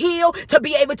able to heal, to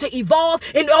be able to evolve,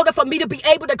 in order for me to be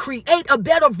able to create a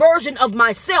better version of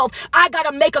myself, I got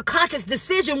to make a conscious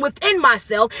decision within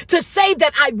myself to say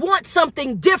that I want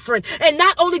something different. And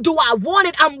not only do I want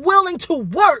it, I'm willing to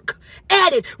work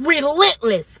at it,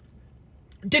 relentless,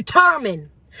 determined,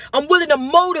 I'm willing to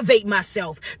motivate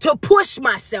myself, to push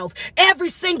myself every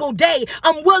single day.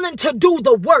 I'm willing to do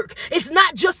the work. It's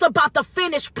not just about the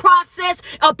finished process,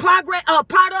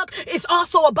 product. It's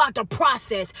also about the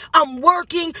process. I'm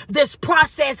working this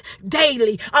process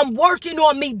daily. I'm working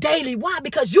on me daily. Why?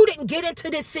 Because you didn't get into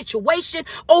this situation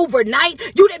overnight.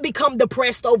 You didn't become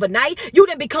depressed overnight. You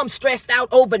didn't become stressed out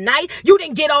overnight. You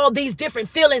didn't get all these different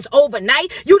feelings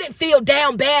overnight. You didn't feel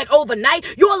down bad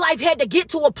overnight. Your life had to get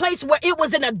to a place where it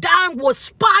was in a downward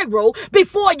spiral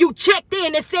before you checked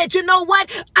in and said, you know what?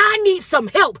 I need some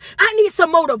help. I need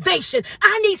some motivation.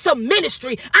 I need some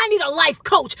ministry. I need a life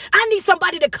coach. I need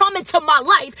somebody to come into my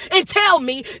life and tell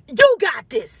me, you got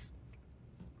this.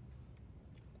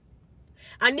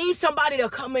 I need somebody to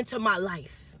come into my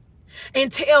life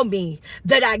and tell me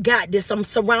that I got this. I'm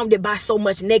surrounded by so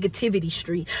much negativity,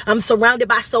 street. I'm surrounded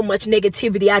by so much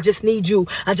negativity. I just need you.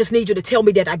 I just need you to tell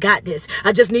me that I got this.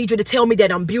 I just need you to tell me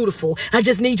that I'm beautiful. I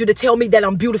just need you to tell me that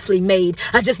I'm beautifully made.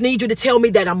 I just need you to tell me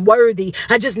that I'm worthy.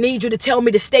 I just need you to tell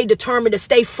me to stay determined, to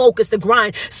stay focused, to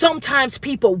grind. Sometimes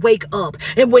people wake up,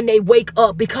 and when they wake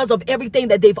up, because of everything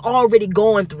that they've already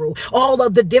gone through, all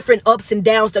of the different ups and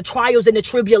downs, the trials and the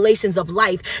tribulations of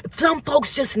life, some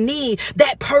folks just need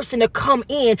that person to come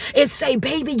in and say,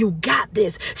 baby, you got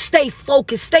this. Stay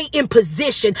focused, stay in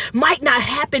position. Might not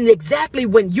happen exactly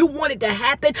when you want it to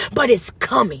happen, but it's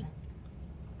coming.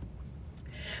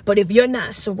 But if you're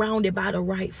not surrounded by the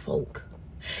right folk,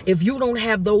 if you don't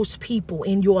have those people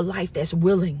in your life that's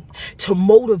willing to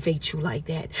motivate you like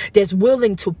that, that's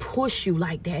willing to push you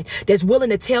like that, that's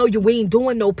willing to tell you we ain't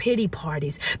doing no pity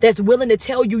parties, that's willing to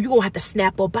tell you you're going to have to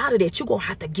snap up out of that, you're going to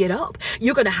have to get up,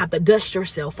 you're going to have to dust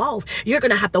yourself off, you're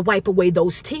going to have to wipe away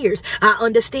those tears. I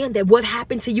understand that what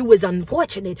happened to you is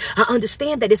unfortunate. I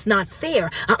understand that it's not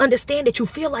fair. I understand that you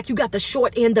feel like you got the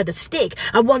short end of the stick.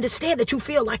 I understand that you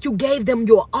feel like you gave them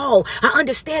your all. I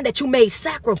understand that you made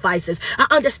sacrifices. I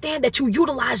understand that you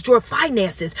utilized your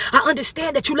finances. I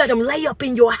understand that you let them lay up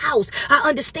in your house. I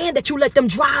understand that you let them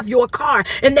drive your car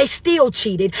and they still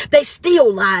cheated. They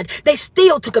still lied. They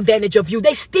still took advantage of you.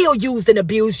 They still used and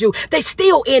abused you. They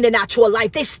still in and out your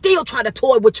life. They still try to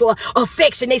toy with your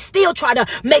affection. They still try to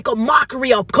make a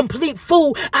mockery, a complete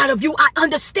fool out of you. I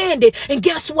understand it. And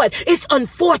guess what? It's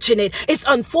unfortunate. It's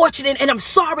unfortunate. And I'm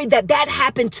sorry that that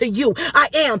happened to you. I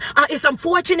am. It's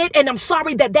unfortunate. And I'm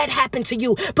sorry that that happened to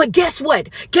you. But guess what?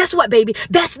 Guess what, baby?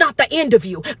 That's not the end of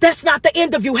you. That's not the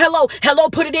end of you. Hello.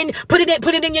 Put it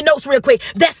in your notes real quick.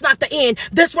 That's not the end.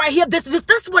 This right here, this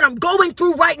is what I'm going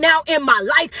through right now in my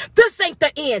life. This ain't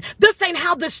the end. This ain't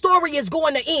how this story is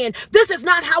going to end. This is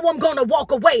not how I'm going to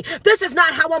walk away. This is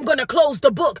not how I'm going to close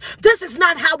the book. This is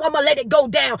not how I'm going to let it go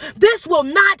down. This will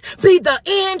not be the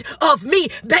end of me.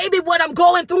 Baby, what I'm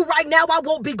going through right now, I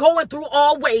won't be going through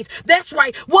always. That's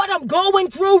right. What I'm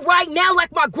going through right now,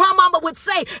 like my grandmama would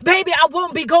say, baby, I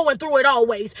won't be going through it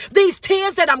always. These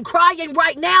tears that I'm crying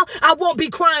right now, I won't be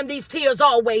crying these tears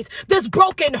always. This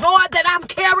broken heart that I'm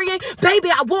carrying, baby,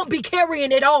 I won't be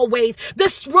carrying it always.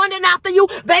 This running after you,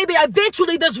 baby,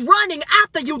 eventually this running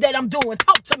after you that I'm doing,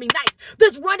 talk to me nice.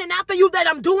 This running after you that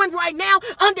I'm doing right now,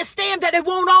 understand that it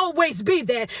won't always be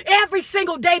there. Every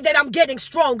single day that I'm getting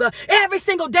stronger, every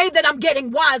single day that I'm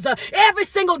getting wiser, every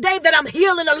single day that I'm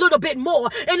healing a little bit more,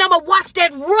 and I'm gonna watch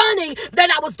that running that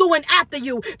I was doing after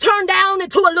you turn down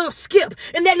into a little skip,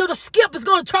 and that little skip is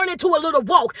gonna turn into a little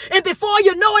walk, and before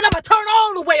you know it, I'm gonna turn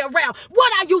all the way around.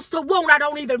 What I used to want, I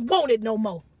don't even want it no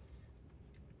more.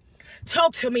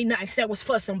 Talk to me nice. That was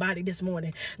for somebody this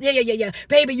morning. Yeah.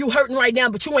 Baby, you hurting right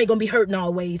now, but you ain't gonna be hurting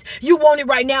always. You want it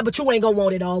right now, but you ain't gonna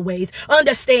want it always.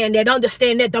 Understand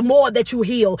that. The more that you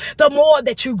heal, the more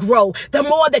that you grow, the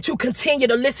more that you continue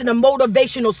to listen to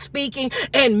motivational speaking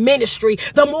and ministry,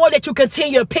 the more that you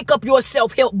continue to pick up your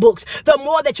self-help books, the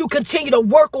more that you continue to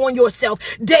work on yourself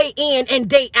day in and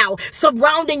day out,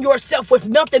 surrounding yourself with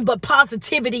nothing but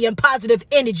positivity and positive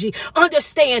energy.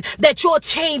 Understand that your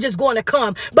change is going to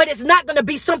come, but it's not going to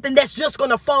be something that's just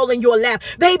going to fall in your lap.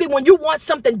 Baby, when you want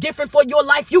something different for your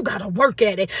life, you got to work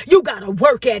at it. You got to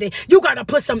work at it. You got to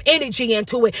put some energy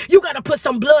into it. You got to put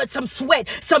some blood, some sweat,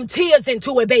 some tears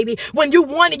into it, baby. When you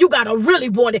want it, you got to really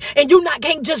want it. And you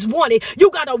can't just want it. You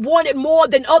got to want it more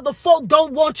than other folk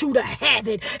don't want you to have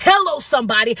it. Hello,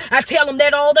 somebody. I tell them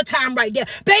that all the time right there.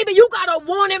 Baby, you got to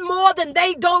want it more than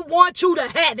they don't want you to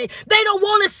have it. They don't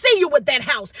want to see you with that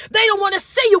house. They don't want to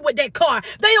see you with that car.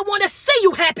 They don't want to see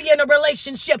you happy and in a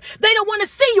relationship. They don't want to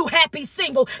see you happy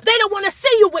single. They don't want to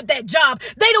see you with that job.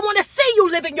 They don't want to see you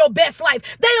living your best life.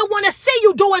 They don't want to see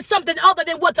you doing something other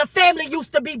than what the family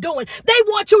used to be doing. They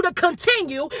want you to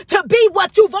continue to be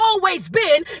what you've always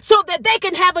been so that they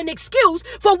can have an excuse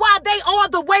for why they are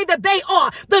the way that they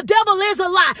are. The devil is a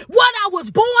lie. What I was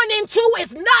born into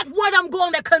is not what I'm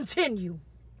going to continue.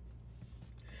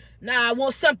 Now I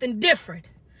want something different.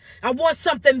 I want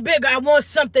something bigger. I want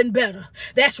something better.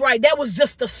 That's right. That was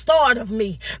just the start of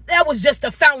me. That was just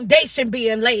the foundation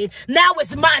being laid. Now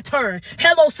it's my turn.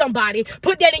 Hello, somebody.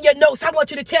 Put that in your notes. I want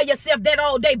you to tell yourself that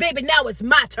all day. Baby, now it's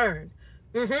my turn.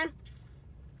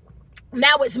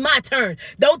 Now it's my turn.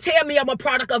 Don't tell me I'm a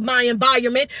product of my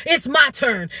environment. It's my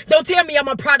turn. Don't tell me I'm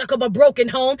a product of a broken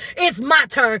home. It's my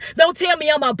turn. Don't tell me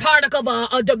I'm a product of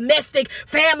a domestic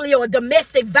family or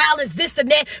domestic violence, this and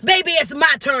that. Baby, it's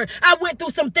my turn. I went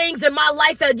through some things in my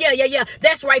life. Yeah.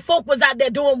 That's right. Folk was out there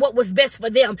doing what was best for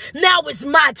them. Now it's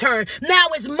my turn. Now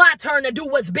it's my turn to do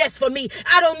what's best for me.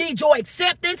 I don't need your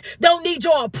acceptance. Don't need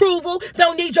your approval.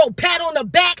 Don't need your pat on the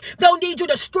back. Don't need you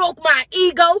to stroke my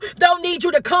ego. Don't need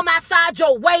you to come outside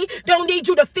your way. Don't need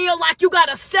you to feel like you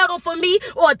gotta settle for me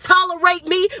or tolerate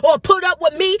me or put up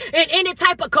with me in any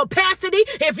type of capacity.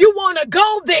 If you want to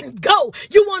go, then go.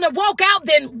 You want to walk out,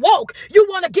 then walk. You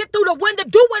want to get through the window,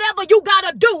 do whatever you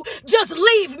gotta do. Just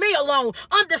leave me alone.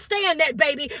 Understand that,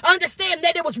 baby. Understand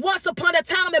that it was once upon a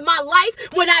time in my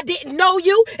life when I didn't know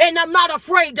you, and I'm not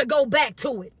afraid to go back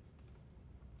to it.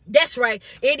 That's right.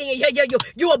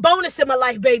 You're a bonus in my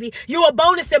life, baby. You're a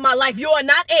bonus in my life. You are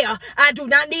not air. I do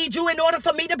not need you in order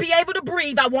for me to be able to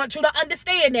breathe. I want you to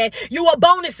understand that. You are a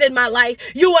bonus in my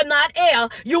life. You are not air.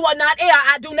 You are not air.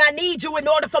 I do not need you in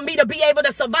order for me to be able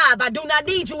to survive. I do not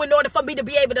need you in order for me to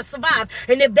be able to survive.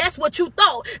 And if that's what you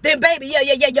thought, then baby,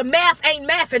 your math ain't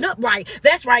mathing up right.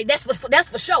 That's right. That's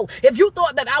for sure. If you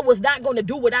thought that I was not going to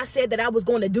do what I said that I was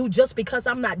going to do just because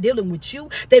I'm not dealing with you,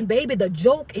 then baby, the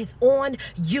joke is on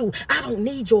you. I don't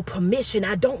need your permission.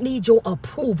 I don't need your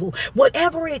approval.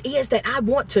 Whatever it is that I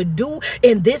want to do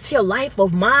in this here life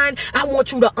of mine, I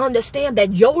want you to understand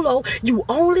that YOLO, you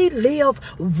only live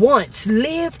once.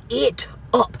 Live it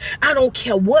up. I don't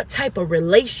care what type of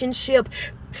relationship,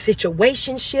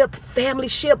 situationship,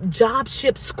 familyship,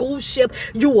 jobship, schoolship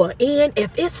you are in.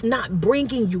 If it's not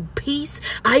bringing you peace,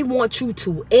 I want you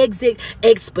to exit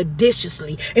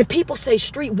expeditiously. And people say,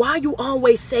 Street, why are you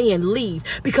always saying leave?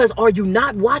 Because are you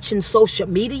not watching social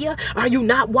media? Are you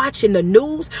not watching the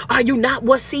news? Are you not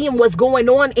seeing what's going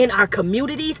on in our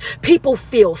communities? People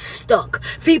feel stuck.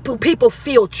 People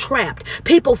feel trapped.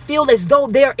 People feel as though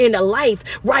they're in a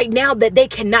life right now that they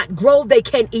cannot grow, they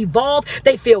can't evolve.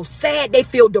 They feel sad. They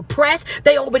feel depressed.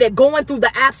 They over there going through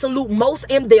the absolute most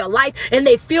in their life, and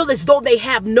they feel as though they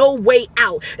have no way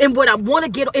out. And what I want to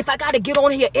get, if I got to get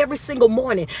on here every single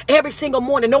morning,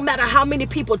 no matter how many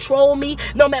people troll me,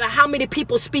 no matter how many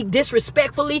people speak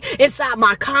disrespectfully inside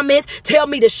my comments, tell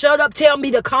me to shut up, tell me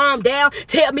to calm down,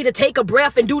 tell me to take a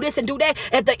breath and do this and do that.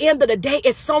 At the end of the day,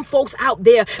 it's some folks out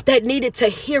there that needed to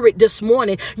hear it this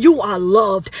morning. You are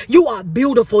loved. You are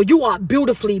beautiful. You are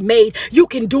beautifully made. You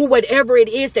can do whatever it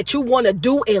is that you want to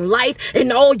do in life,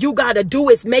 and all you gotta do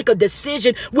is make a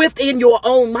decision within your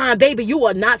own mind. Baby, you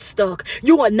are not stuck.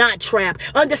 You are not trapped.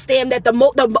 Understand that the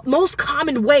most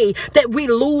common way that we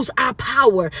lose our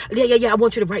power. I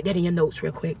want you to write that in your notes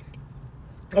real quick.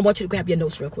 I want you to grab your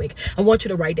notes real quick. I want you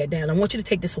to write that down. I want you to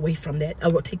take this away from that. I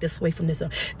will take this away from this.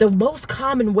 The most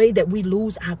common way that we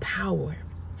lose our power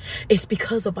is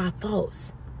because of our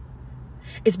thoughts.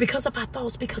 It's because of our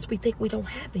thoughts, because we think we don't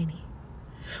have any.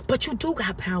 But you do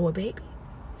got power, baby.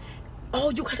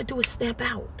 All you got to do is snap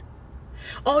out.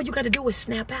 All you got to do is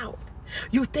snap out.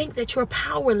 You think that you're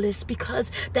powerless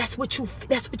because that's what you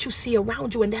see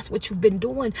around you, and that's what you've been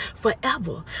doing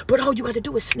forever. But all you got to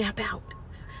do is snap out.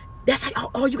 That's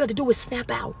how all you got to do is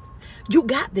snap out. You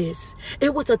got this.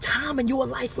 It was a time in your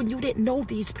life when you didn't know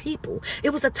these people.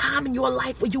 It was a time in your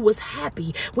life where you was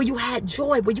happy, where you had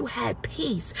joy, where you had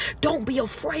peace. Don't be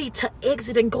afraid to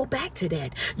exit and go back to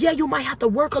that. Yeah, you might have to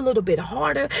work a little bit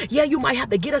harder. Yeah, you might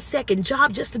have to get a second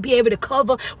job just to be able to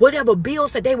cover whatever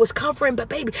bills that they was covering. But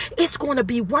baby, it's going to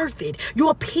be worth it.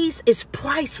 Your peace is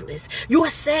priceless. Your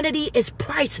sanity is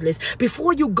priceless.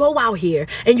 Before you go out here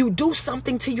and you do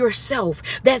something to yourself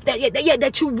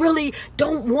that you really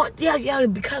don't want. Yeah,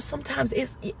 because sometimes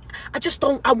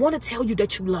I want to tell you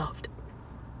that you loved.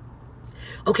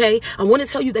 Okay, I want to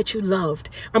tell you that you loved.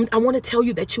 I want to tell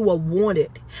you that you are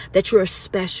wanted, that you're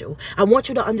special. I want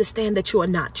you to understand that you are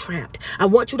not trapped. I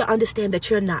want you to understand that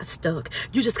you're not stuck.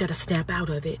 You just got to snap out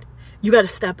of it. You got to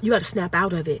snap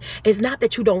out of it. It's not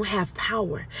that you don't have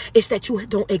power. It's that you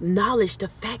don't acknowledge the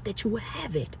fact that you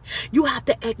have it. You have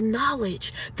to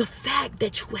acknowledge the fact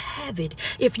that you have it.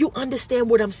 If you understand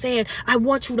what I'm saying, I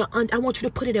want you to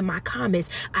put it in my comments.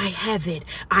 I have it.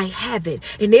 I have it.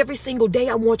 And every single day,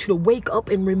 I want you to wake up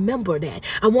and remember that.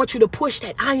 I want you to push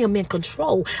that I am in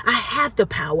control. I have the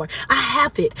power. I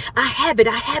have it. I have it.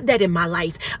 I have that in my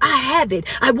life. I have it.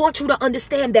 I want you to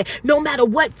understand that no matter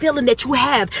what feeling that you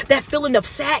have, that feeling of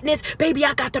sadness, baby,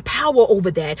 I got the power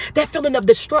over that. That feeling of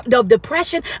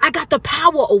depression, I got the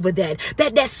power over that.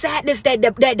 That sadness, that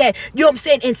you know what I'm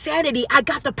saying, insanity, I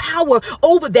got the power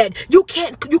over that. You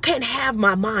can't have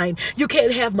my mind. You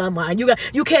can't have my mind.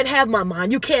 You can't have my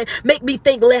mind. You can't make me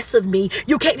think less of me.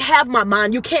 You can't have my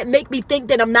mind. You can't make me think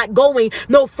that I'm not going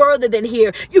no further than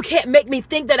here. You can't make me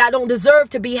think that I don't deserve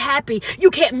to be happy.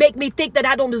 You can't make me think that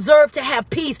I don't deserve to have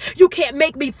peace. You can't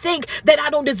make me think that I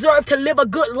don't deserve to live a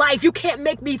good life. You can't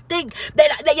make me think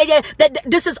that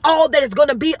this is all that is going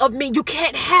to be of me. You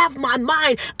can't have my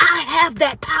mind. I have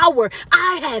that power.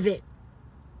 I have it.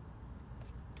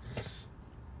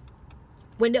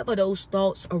 Whenever those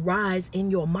thoughts arise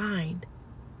in your mind,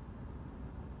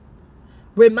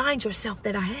 remind yourself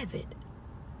that I have it.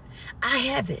 I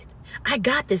have it. I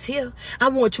got this here. I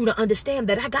want you to understand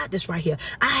that I got this right here.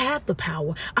 I have the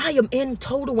power. I am in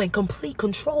total and complete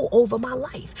control over my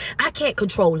life. I can't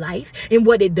control life and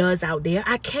what it does out there.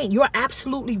 I can't. You're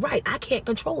absolutely right. I can't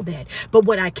control that. But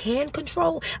what I can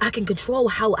control, I can control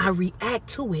how I react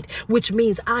to it, which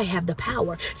means I have the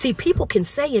power. See, people can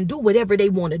say and do whatever they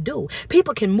want to do.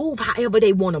 People can move however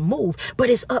they want to move, but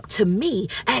it's up to me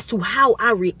as to how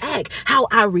I react, how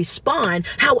I respond,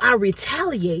 how I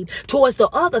retaliate towards the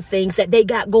other things that they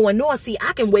got going on. See,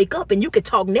 I can wake up and you can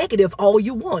talk negative all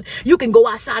you want. You can go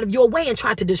outside of your way and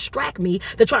try to distract me,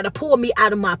 to try to pull me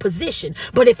out of my position.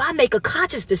 But if I make a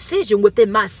conscious decision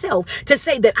within myself to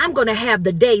say that I'm going to have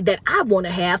the day that I want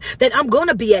to have, that I'm going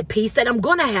to be at peace, that I'm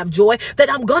going to have joy,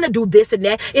 that I'm going to do this and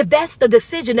that, if that's the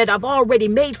decision that I've already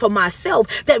made for myself,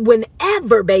 that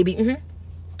whenever, baby,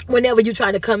 whenever you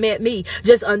try to come at me,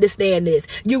 just understand this.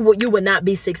 You will not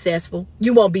be successful.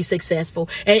 You won't be successful.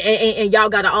 And y'all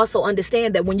got to also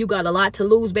understand that when you got a lot to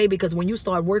lose, baby, because when you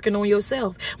start working on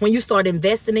yourself, when you start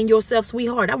investing in yourself,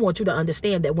 sweetheart, I want you to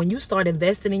understand that when you start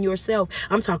investing in yourself,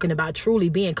 I'm talking about truly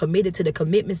being committed to the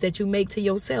commitments that you make to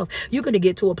yourself. You're going to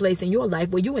get to a place in your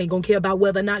life where you ain't going to care about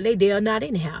whether or not they there or not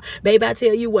anyhow. Baby, I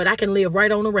tell you what, I can live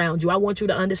right on around you. I want you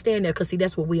to understand that, because see,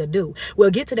 that's what we'll do.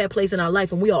 We'll get to that place in our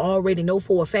life and we already know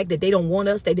for a fact that they don't want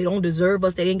us, that they don't deserve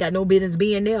us, they ain't got no business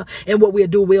being there. And what we'll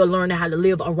do, we'll learn how to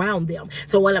live around them.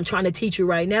 So what I'm trying to teach you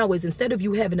right now is, instead of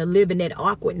you having to live in that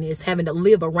awkwardness, having to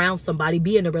live around somebody,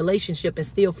 be in a relationship and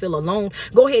still feel alone,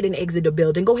 go ahead and exit the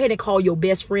building. Go ahead and call your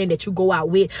best friend that you go out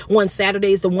with one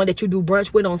Saturday, is the one that you do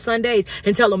brunch with on Sundays,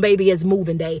 and tell them, baby, it's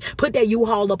moving day. Put that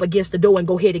U-Haul up against the door and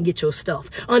go ahead and get your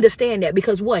stuff. Understand that,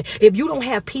 because what? If you don't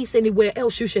have peace anywhere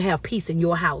else, you should have peace in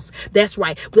your house. That's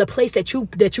right. The place that you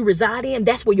reside in,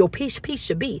 that's where your peace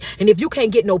should be. And if you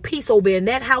can't get no peace over in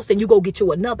that house, then you go get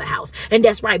you another house. And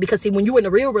that's right, because see, when you're in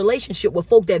a real relationship with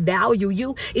folk that value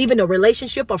you, even a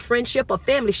relationship, a friendship, a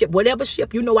family ship, whatever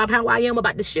ship, you know how I am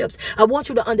about the ships. I want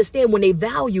you to understand, when they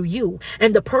value you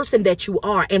and the person that you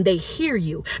are, and they hear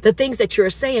you, the things that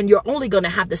you're saying, you're only going to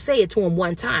have to say it to them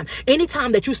one time.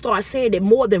 Anytime that you start saying it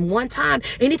more than one time,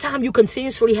 anytime you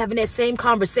continuously having that same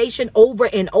conversation over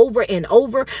and over and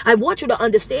over, I want you to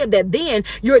understand that then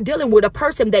you're dealing with a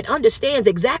person that understands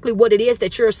exactly what it is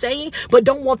that you're saying, but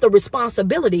don't want the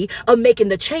responsibility of making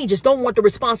the changes, don't want the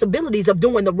responsibilities of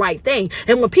doing the right thing.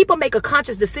 And when people make a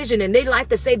conscious decision in their life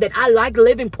to say that I like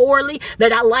living poorly,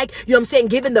 that I like, you know what I'm saying,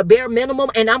 giving the bare minimum,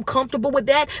 and I'm comfortable with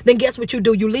that, then guess what you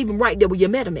do? You leave them right there where you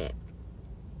met them at.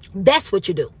 That's what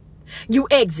you do. You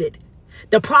exit.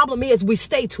 The problem is we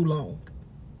stay too long.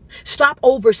 Stop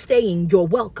overstaying your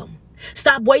welcome.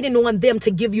 Stop waiting on them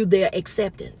to give you their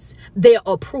acceptance, their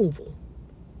approval.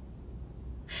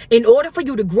 In order for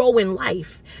you to grow in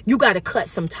life, you got to cut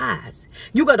some ties.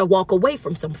 You got to walk away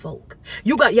from some folk.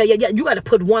 You got to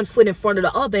put one foot in front of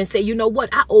the other and say, you know what?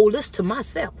 I owe this to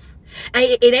myself.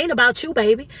 It ain't about you,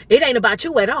 baby. It ain't about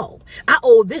you at all. I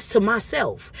owe this to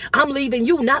myself. I'm leaving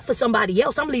you not for somebody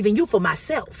else. I'm leaving you for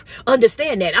myself.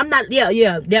 Understand that. I'm not,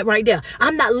 that right there.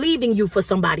 I'm not leaving you for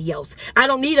somebody else. I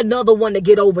don't need another one to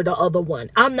get over the other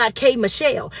one. I'm not K.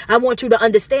 Michelle. I want you to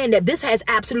understand that this has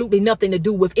absolutely nothing to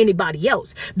do with anybody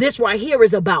else. This right here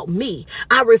is about me.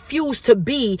 I refuse to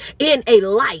be in a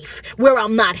life where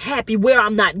I'm not happy, where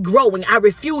I'm not growing. I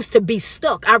refuse to be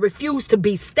stuck. I refuse to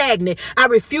be stagnant. I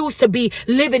refuse to be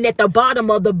living at the bottom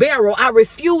of the barrel. I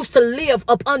refuse to live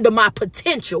up under my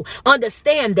potential.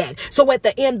 Understand that. So at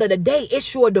the end of the day,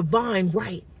 it's your divine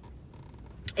right.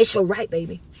 It's your right,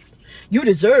 baby. You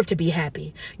deserve to be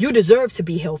happy. You deserve to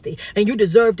be healthy. And you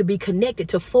deserve to be connected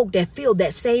to folk that feel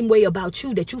that same way about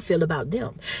you that you feel about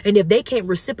them. And if they can't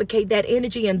reciprocate that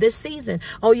energy in this season,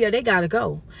 oh yeah, they gotta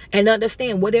go. And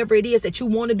understand whatever it is that you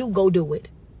want to do, go do it.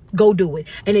 Go do it.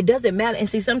 And it doesn't matter. And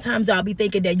see, sometimes I'll be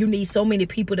thinking that you need so many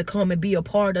people to come and be a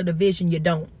part of the vision. You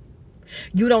don't.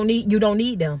 You don't need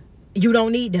them. You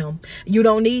don't need them. You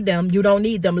don't need them. You don't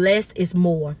need them. Less is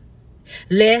more.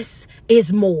 Less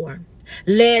is more.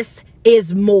 Less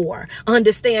is more.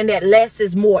 Understand that less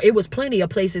is more. It was plenty of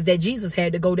places that Jesus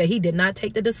had to go that he did not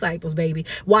take the disciples, baby.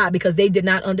 Why? Because they did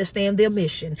not understand their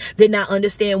mission. Did not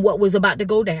understand what was about to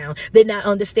go down. Did not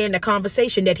understand the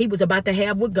conversation that he was about to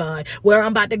have with God. Where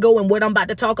I'm about to go and what I'm about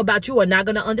to talk about, you are not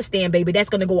going to understand, baby. That's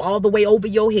going to go all the way over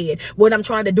your head. What I'm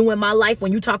trying to do in my life,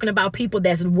 when you're talking about people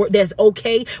that's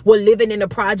okay with living in the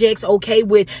projects, okay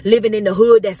with living in the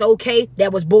hood, that's okay,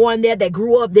 that was born there, that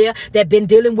grew up there, that been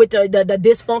dealing with the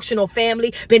dysfunctional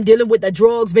family, been dealing with the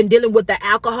drugs, been dealing with the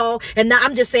alcohol. And now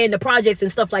I'm just saying the projects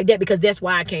and stuff like that because that's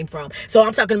where I came from. So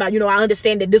I'm talking about, I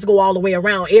understand that this go all the way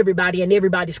around everybody and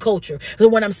everybody's culture. So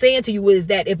what I'm saying to you is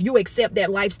that if you accept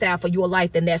that lifestyle for your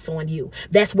life, then that's on you.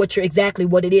 That's exactly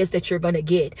what it is that you're going to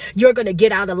get. You're going to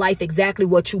get out of life exactly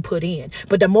what you put in.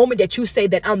 But the moment that you say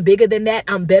that I'm bigger than that,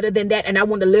 I'm better than that, and I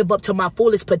want to live up to my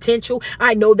fullest potential,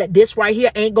 I know that this right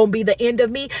here ain't going to be the end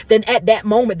of me, then at that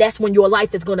moment, that's when your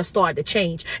life is going to start to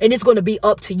change. And it's going to be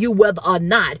up to you whether or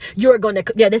not you're going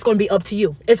to, that's going to be up to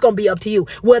you. It's going to be up to you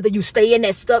whether you stay in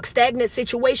that stagnant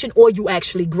situation or you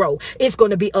actually grow. It's going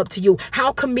to be up to you.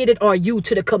 How committed are you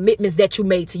to the commitments that you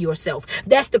made to yourself?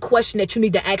 That's the question that you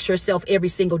need to ask yourself every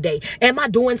single day. Am I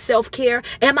doing self-care?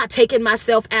 Am I taking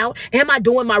myself out? Am I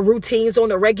doing my routines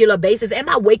on a regular basis? Am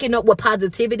I waking up with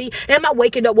positivity? Am I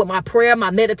waking up with my prayer,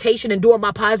 my meditation, and doing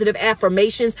my positive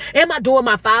affirmations? Am I doing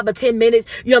my 5 or 10 minutes,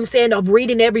 of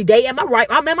reading every day? Am I right?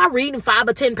 Am I reading 5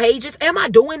 or 10 pages? Am I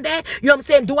doing that?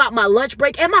 Throughout my lunch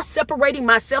break? Am I separating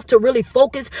myself to really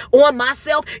focus on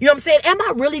myself? Am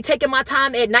I really taking my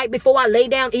time at night before I lay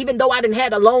down, even though I done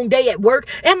had a long day at work?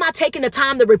 Am I taking the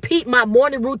time to repeat my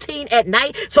morning routine at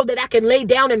night so that I can lay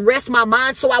down and rest my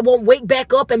mind so I won't wake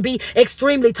back up and be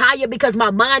extremely tired because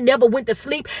my mind never went to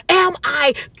sleep? Am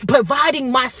I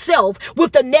providing myself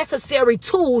with the necessary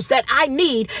tools that I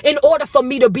need in order for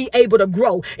me to be able to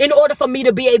grow, in order for me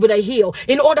to be able to heal,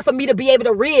 in order for me to be able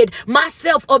to rid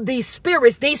myself of these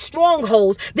spirits, these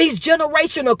strongholds, these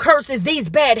generational curses, these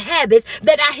bad habits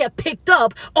that I have picked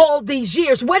up all these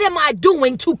years? What am I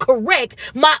doing to correct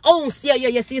my own? See,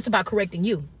 it's about correcting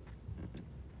you.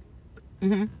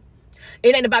 It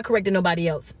ain't about correcting nobody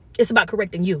else. It's about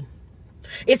correcting you.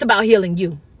 It's about healing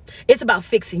you. It's about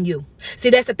fixing you. See,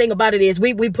 that's the thing about it is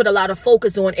we put a lot of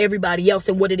focus on everybody else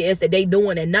and what it is that they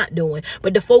doing and not doing.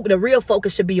 But the real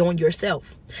focus should be on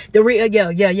yourself. The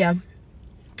real,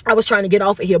 I was trying to get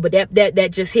off of here, but that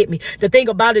just hit me. The thing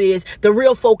about it is the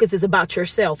real focus is about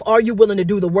yourself. Are you willing to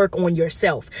do the work on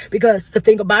yourself? Because the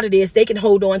thing about it is they can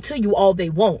hold on to you all they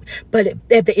want. But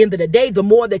at the end of the day, the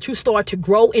more that you start to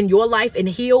grow in your life and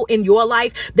heal in your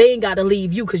life, they ain't got to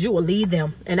leave you because you will leave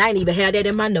them. And I didn't even have that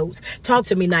in my notes. Talk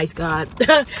to me, nice God.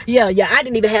 Yeah. I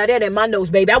didn't even have that in my notes,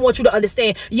 baby. I want you to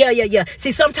understand. Yeah.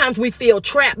 See, sometimes we feel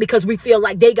trapped because we feel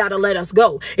like they got to let us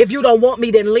go. If you don't want me,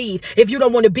 then leave. If you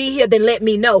don't want to be here, then let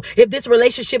me know. If this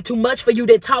relationship too much for you,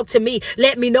 then talk to me.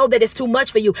 Let me know that it's too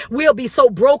much for you. We'll be so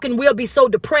broken. We'll be so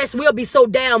depressed. We'll be so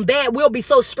down bad. We'll be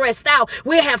so stressed out.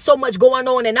 We'll have so much going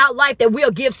on in our life that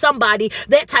we'll give somebody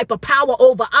that type of power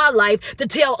over our life to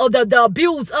tell or to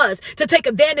abuse us, to take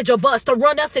advantage of us, to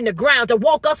run us in the ground, to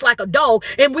walk us like a dog.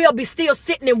 And we'll be still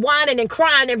sitting and whining and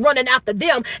crying and running after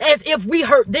them as if we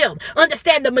hurt them.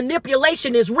 Understand, the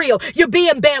manipulation is real. You're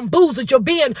being bamboozled. You're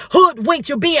being hoodwinked.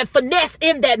 You're being finessed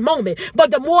in that moment.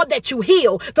 But the more that you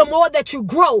heal, the more that you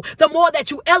grow, the more that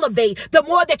you elevate, the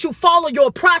more that you follow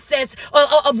your process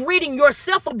of ridding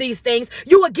yourself of these things,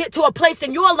 you will get to a place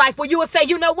in your life where you will say,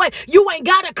 you know what? You ain't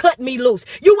got to cut me loose.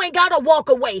 You ain't got to walk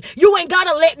away. You ain't got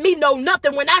to let me know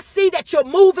nothing. When I see that you're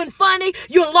moving funny,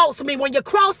 you lost me. When you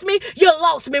crossed me, you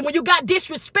lost me. When you got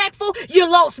disrespectful, you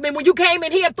lost me. When you came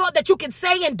in here and thought that you could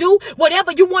say and do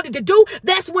whatever you wanted to do,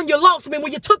 that's when you lost me.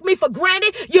 When you took me for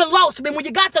granted, you lost me. When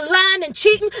you got to lying and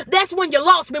cheating, that's when you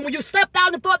lost me. When you stepped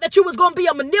out and thought that you was going to be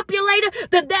a manipulator,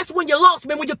 then that's when you lost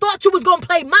me. When you thought you was going to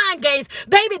play mind games,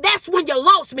 baby, that's when you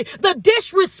lost me. The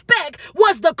disrespect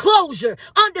was the closure.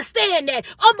 Understand that.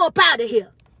 I'm up out of here.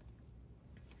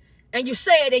 And you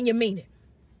say it and you mean it.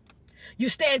 You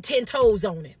stand 10 toes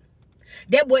on it.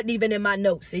 That wasn't even in my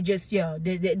notes. It just, yeah,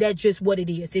 that's just what it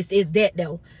is. It's that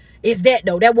though. It's that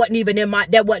though. That wasn't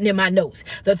in my notes.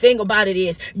 The thing about it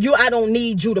is, I don't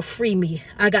need you to free me.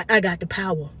 I got the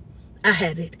power. I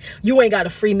have it. You ain't got to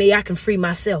free me. I can free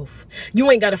myself. You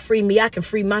ain't got to free me. I can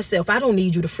free myself. I don't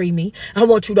need you to free me. I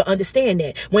want you to understand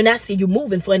that. When I see you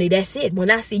moving funny, that's it. When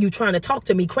I see you trying to talk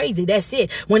to me crazy, that's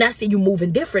it. When I see you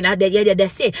moving different,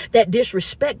 that's it. That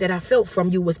disrespect that I felt from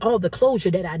you was all the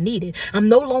closure that I needed. I'm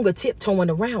no longer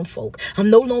tiptoeing around folk. I'm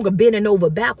no longer bending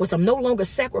over backwards. I'm no longer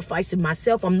sacrificing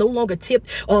myself. I'm no longer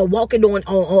walking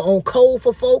on cold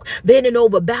for folk, bending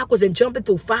over backwards and jumping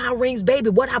through fire rings.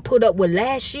 Baby, what I put up with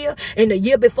last year and the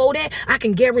year before that, I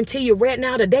can guarantee you right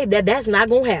now today that's not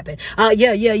gonna happen.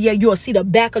 You'll see the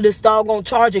back of this doggone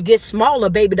charger get smaller,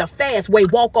 baby, the fast way.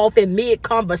 Walk off in mid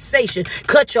conversation,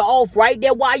 cut you off right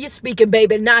there while you're speaking,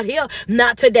 baby. Not here,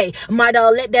 not today. Might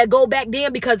let that go back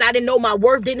then because I didn't know my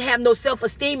worth, didn't have no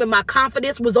self-esteem, and my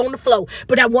confidence was on the flow.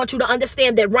 But I want you to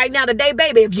understand that right now today,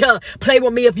 baby, if you play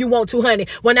with me if you want to, honey.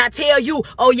 When I tell you,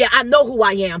 oh yeah, I know who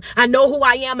I am. I know who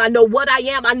I am. I know what I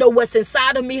am. I know what's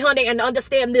inside of me, honey, and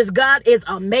understand this. God is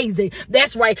amazing.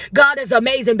 That's right. God is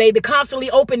amazing, baby.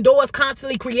 Constantly open doors,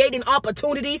 constantly creating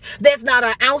opportunities. There's not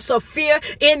an ounce of fear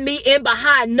in me, in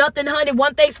behind nothing, honey.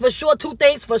 One thing's for sure, two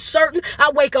things for certain.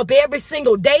 I wake up every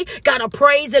single day, got a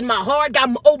praise in my heart, got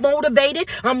motivated.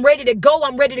 I'm ready to go.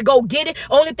 I'm ready to go get it.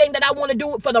 Only thing that I want to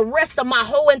do for the rest of my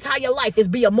whole entire life is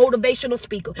be a motivational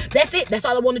speaker. That's it. That's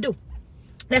all I want to do.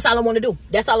 That's all I want to do.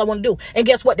 That's all I want to do. And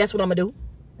guess what? That's what I'm going to do.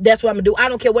 That's what I'm going to do. I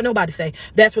don't care what nobody say.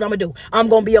 That's what I'm going to do. I'm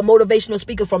going to be a motivational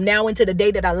speaker from now until the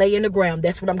day that I lay in the ground.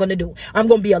 That's what I'm going to do. I'm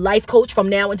going to be a life coach from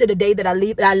now until the day that I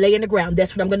lay in the ground.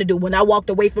 That's what I'm going to do. When I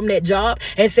walked away from that job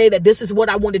and say that this is what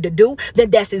I wanted to do, then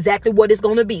that's exactly what it's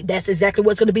going to be. That's exactly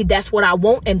what's going to be. That's what I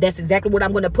want. And that's exactly what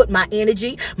I'm going to put my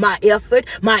energy, my effort,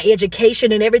 my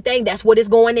education and everything. That's what it's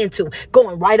going into.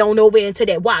 Going right on over into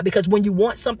that. Why? Because when you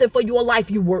want something for your life,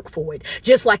 you work for it.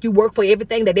 Just like you work for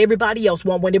everything that everybody else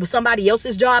wants. When it was somebody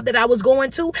else's job that I was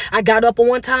going to, I got up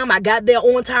on time, I got there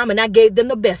on time, and I gave them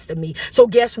the best of me. So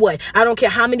guess what? I don't care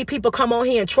how many people come on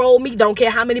here and troll me. Don't care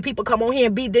how many people come on here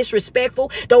and be disrespectful.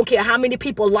 Don't care how many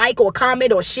people like or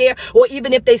comment or share, or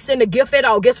even if they send a gift at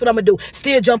all. Guess what I'm gonna do?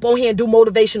 Still jump on here and do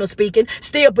motivational speaking.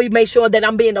 Still make sure that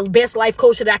I'm being the best life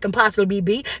coach that I can possibly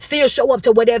be. Still show up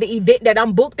to whatever event that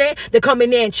I'm booked at, to come in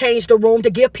there and change the room, to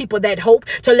give people that hope,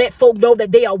 to let folk know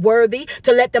that they are worthy,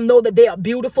 to let them know that they are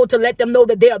beautiful, to let them know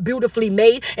that they are beautifully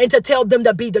made, and to tell them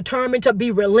to be determined, to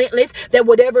be relentless, that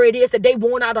whatever it is that they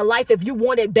want out of life, if you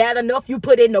want it bad enough, you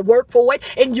put in the work for it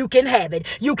and you can have it.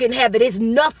 You can have it. It's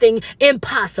nothing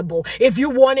impossible. If you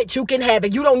want it, you can have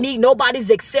it. You don't need nobody's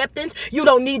acceptance. You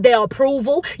don't need their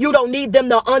approval. You don't need them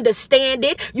to understand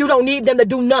it. You don't need them to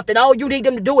do nothing. All you need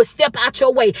them to do is step out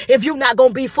your way. If you're not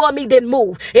going to be for me, then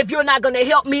move. If you're not going to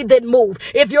help me, then move.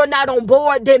 If you're not on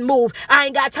board, then move. I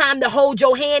ain't got time to hold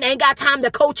your hand. I ain't got time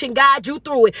to coach and guide you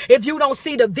through it. If you don't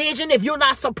see the vision, if you're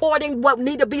not supporting what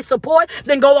need to be supported,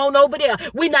 then go on over there.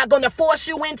 We're not going to force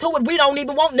you into it. We don't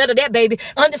even want none of that, baby.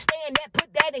 Understand that.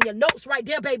 Put that in your notes right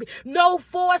there, baby. No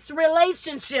forced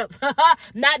relationships.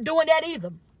 Not doing that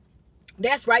either.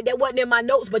 That's right. That wasn't in my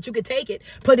notes, but you could take it.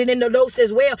 Put it in the notes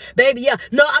as well. Baby, yeah.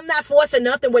 No, I'm not forcing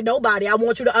nothing with nobody. I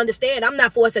want you to understand. I'm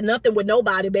not forcing nothing with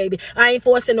nobody, baby. I ain't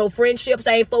forcing no friendships.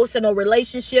 I ain't forcing no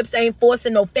relationships. I ain't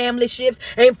forcing no family ships.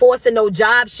 I ain't forcing no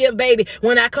job ship, baby.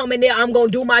 When I come in there, I'm going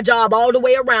to do my job all the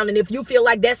way around. And if you feel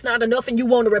like that's not enough and you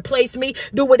want to replace me,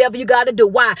 do whatever you got to do.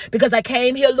 Why? Because I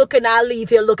came here looking, I leave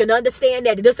here looking. Understand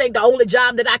that this ain't the only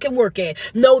job that I can work at.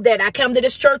 Know that I come to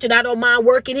this church and I don't mind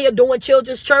working here, doing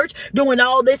children's church, doing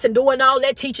all this and doing all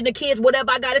that, teaching the kids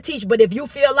whatever I got to teach. But if you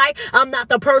feel like I'm not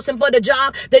the person for the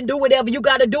job, then do whatever you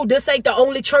got to do. This ain't the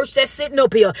only church that's sitting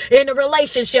up here. In a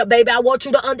relationship, baby, I want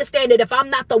you to understand that if I'm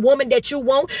not the woman that you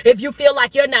want, if you feel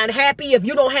like you're not happy, if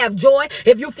you don't have joy,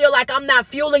 if you feel like I'm not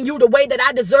fueling you the way that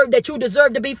I deserve, that you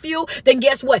deserve to be fueled, then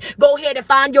guess what? Go ahead and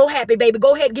find your happy, baby.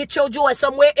 Go ahead and get your joy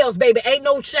somewhere else, baby. Ain't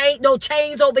no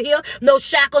chains over here, no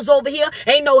shackles over here,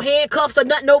 ain't no handcuffs or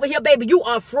nothing over here, baby. You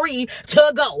are free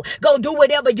to go. Go do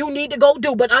whatever you need to go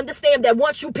do. But understand that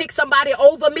once you pick somebody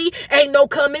over me, ain't no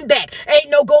coming back. Ain't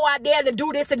no go out there and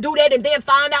do this and do that and then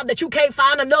find out that you can't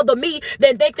find another me,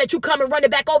 then think that you come and run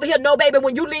it back over here. No, baby,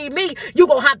 when you leave me, you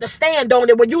gonna have to stand on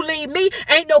it. When you leave me,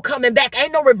 ain't no coming back.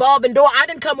 Ain't no revolving door. I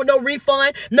didn't come with no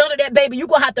refund. None of that, baby. You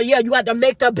gonna have to, you have to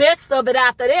make the best of it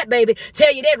after that, baby.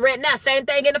 Tell you that right now. Same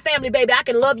thing in the family, baby. I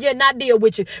can love you and not deal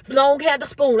with you. Long handle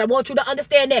spoon. I want you to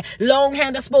understand that. Long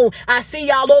handle spoon. I see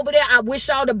y'all over there. I wish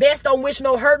y'all the best. best, don't wish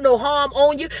no hurt, no harm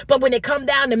on you. But when it come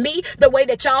down to me, the way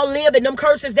that y'all live and them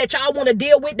curses that y'all want to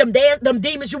deal with, them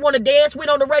demons you want to dance with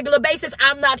on a regular basis,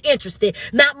 I'm not interested.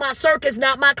 Not my circus,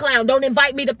 not my clown. Don't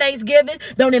invite me to Thanksgiving.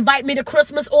 Don't invite me to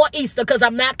Christmas or Easter, because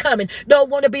I'm not coming. Don't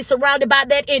want to be surrounded by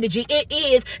that energy. It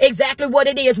is exactly what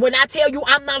it is. When I tell you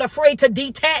I'm not afraid to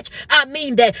detach, I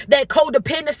mean that. That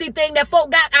codependency thing that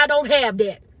folk got, I don't have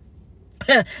that.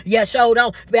 Yeah, sure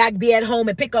don't. I can be at home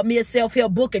and pick up me a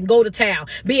self-help book and go to town.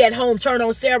 Be at home, turn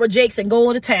on Sarah Jakes and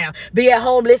go to town. Be at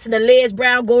home, listen to Les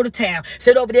Brown, go to town.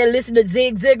 Sit over there, listen to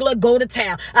Zig Ziglar, go to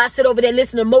town. I sit over there,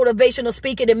 listen to motivational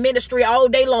speaking and ministry all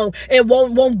day long and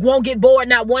won't get bored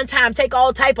not one time. Take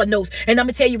all type of notes. And I'm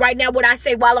gonna tell you right now what I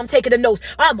say while I'm taking the notes.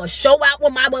 I'm gonna show out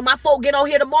when my folk get on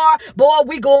here tomorrow. Boy,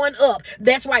 we going up.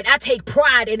 That's right. I take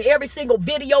pride in every single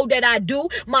video that I do.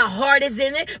 My heart is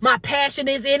in it. My passion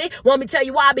is in it. Want me to tell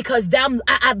you why? Because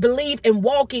I believe in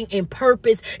walking in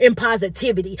purpose and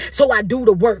positivity. So I do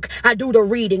the work. I do the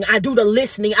reading. I do the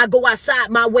listening. I go outside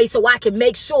my way so I can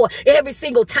make sure every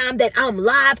single time that I'm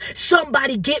live,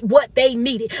 somebody get what they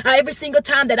needed. Every single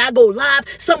time that I go live,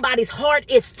 somebody's heart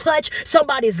is touched.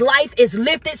 Somebody's life is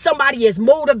lifted. Somebody is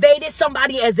motivated.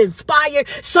 Somebody is inspired.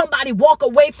 Somebody walk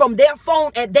away from their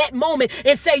phone at that moment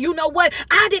and say, you know what?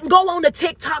 I didn't go on the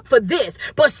TikTok for this,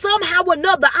 but somehow or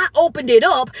another, I opened it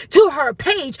up to her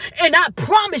page, and I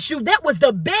promise you that was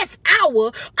the best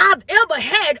hour I've ever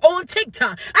had on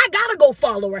TikTok. I gotta go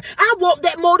follow her. I want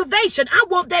that motivation. I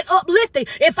want that uplifting.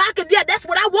 If I could, yeah, that's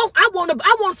what I want. I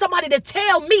want somebody to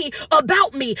tell me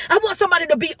about me. I want somebody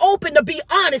to be open, to be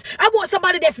honest. I want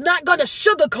somebody that's not gonna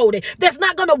sugarcoat it, that's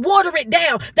not gonna water it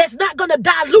down, that's not gonna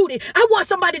dilute it. I want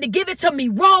somebody to give it to me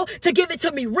raw, to give it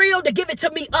to me real, to give it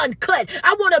to me uncut.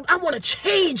 I wanna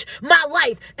change my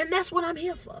life, and that's what I'm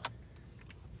here for.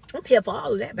 I'm here for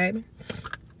all of that, baby.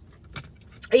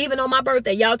 Even on my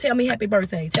birthday, y'all tell me happy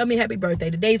birthday. Tell me happy birthday.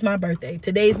 Today's my birthday.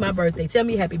 Today's my birthday. Tell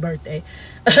me happy birthday.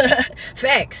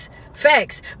 Facts.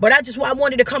 But I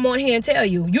wanted to come on here and tell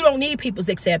you, you don't need people's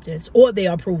acceptance or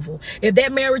their approval. If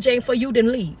that marriage ain't for you,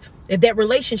 then leave. If that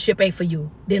relationship ain't for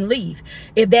you, then leave.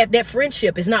 If that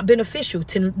friendship is not beneficial,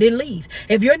 then leave.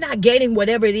 If you're not getting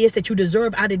whatever it is that you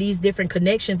deserve out of these different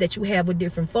connections that you have with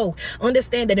different folk,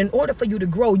 understand that in order for you to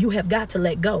grow, you have got to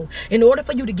let go. In order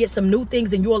for you to get some new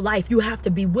things in your life, you have to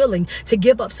be willing to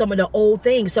give up some of the old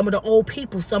things, some of the old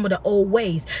people, some of the old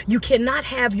ways. You cannot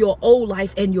have your old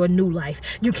life and your new life.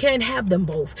 You can't have them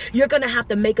both. You're going to have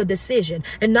to make a decision.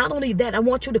 And not only that, I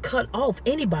want you to cut off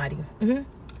anybody.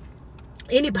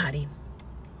 Anybody,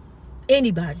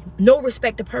 no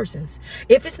respect to persons.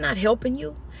 If it's not helping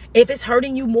you, if it's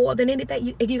hurting you more than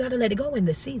anything, you got to let it go in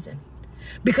this season,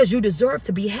 because you deserve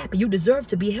to be happy. You deserve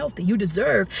to be healthy. You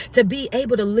deserve to be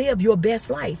able to live your best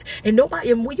life. And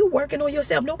when you're working on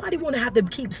yourself, nobody want to have to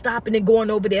keep stopping and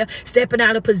going over there, stepping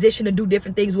out of position and do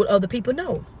different things with other people.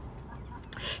 No.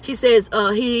 She says,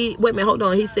 wait a minute, hold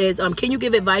on. He says, can you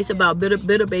give advice about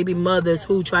bitter baby mothers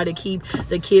who try to keep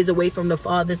the kids away from the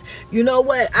fathers? You know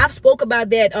what? I've spoke about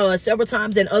that several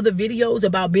times in other videos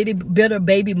about bitter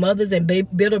baby mothers and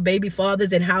bitter baby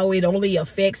fathers and how it only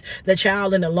affects the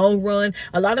child in the long run.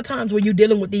 A lot of times when you're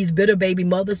dealing with these bitter baby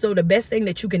mothers, so the best thing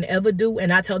that you can ever do,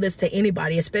 and I tell this to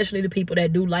anybody, especially the people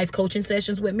that do life coaching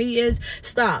sessions with me, is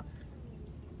stop.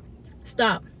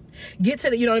 Get to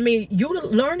the, you know what I mean? You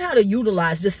learn how to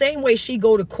utilize the same way she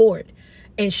go to court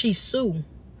and she sue.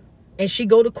 And she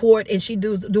go to court and she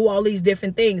do all these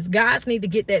different things. Guys need to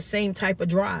get that same type of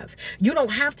drive. You don't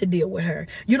have to deal with her.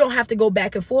 You don't have to go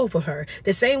back and forth with her.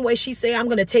 The same way she say, I'm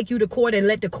going to take you to court and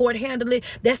let the court handle it.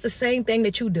 That's the same thing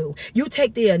that you do. You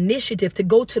take the initiative to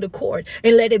go to the court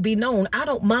and let it be known. I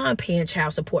don't mind paying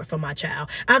child support for my child.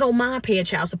 I don't mind paying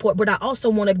child support, but I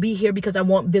also want to be here because I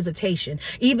want visitation.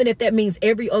 Even if that means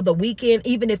every other weekend,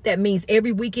 even if that means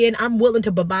every weekend, I'm willing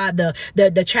to provide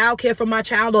the child care for my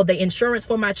child or the insurance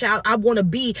for my child. I want to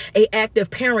be an active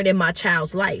parent in my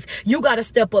child's life. You got to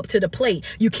step up to the plate.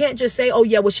 You can't just say, oh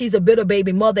yeah, well, she's a bitter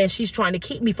baby mother and she's trying to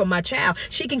keep me from my child.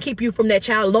 She can keep you from that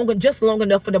child just long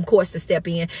enough for them courts to step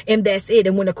in, and that's it.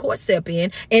 And when the courts step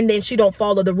in and then she don't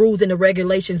follow the rules and the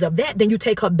regulations of that, then you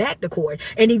take her back to court.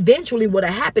 And eventually what'll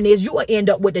happen is you will end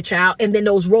up with the child, and then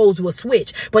those roles will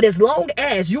switch. But as long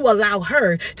as you allow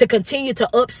her to continue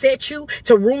to upset you,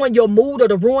 to ruin your mood or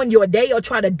to ruin your day or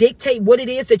try to dictate what it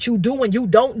is that you do and you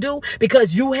don't do, you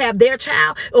because you have their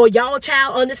child or y'all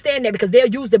child, understand that, because they'll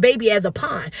use the baby as a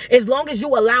pawn. As long as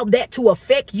you allow that to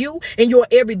affect you in your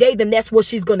everyday, then that's what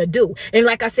she's gonna do. And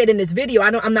like I said in this video,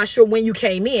 I'm not sure when you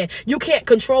came in, you can't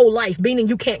control life, meaning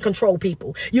you can't control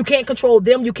people. You can't control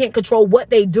them. You can't control what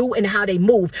they do and how they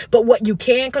move. But what you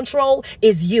can control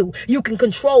is you. You can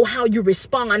control how you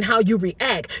respond, how you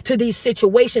react to these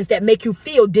situations that make you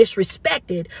feel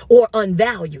disrespected or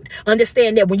unvalued.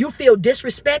 Understand that when you feel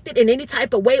disrespected in any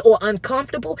type of way or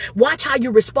uncomfortable, watch how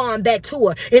you respond back to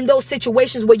her. In those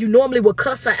situations where you normally would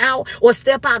cuss her out or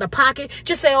step out of pocket,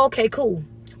 just say, okay, cool.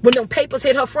 When them papers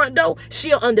hit her front door,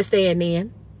 she'll understand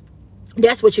then.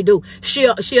 That's what you do.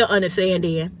 She'll understand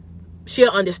then. She'll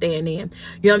understand then.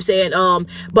 You know what I'm saying?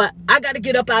 But I got to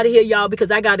get up out of here, y'all,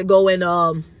 because I got to go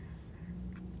and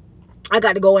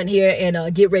here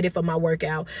and get ready for my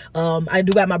workout. I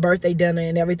do got my birthday dinner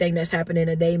and everything that's happening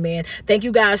today, man. Thank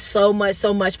you guys so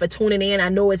much for tuning in. I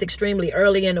know it's extremely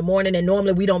early in the morning, and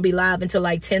normally we don't be live until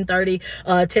like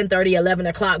 10:30, 11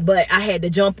 o'clock. But I had to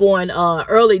jump on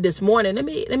early this morning. Let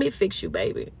me fix you,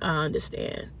 baby. I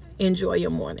understand. Enjoy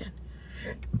your morning.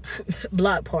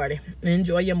 Block party.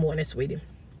 Enjoy your morning, sweetie.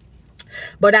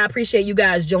 But I appreciate you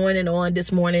guys joining on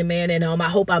this morning, man. And I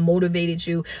hope I motivated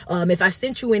you. If I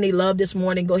sent you any love this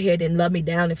morning, go ahead and love me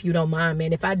down if you don't mind,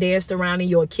 man. If I danced around in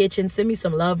your kitchen, send me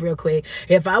some love real quick.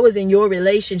 If I was in your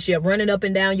relationship, running up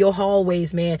and down your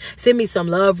hallways, man, send me some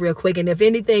love real quick. And if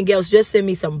anything else, just send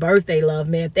me some birthday love,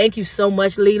 man. Thank you so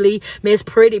much, Lily. Miss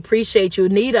Pretty, appreciate you.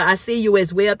 Nita, I see you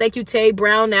as well. Thank you, Tay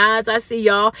Brown Eyes. I see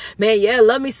y'all, man. Yeah,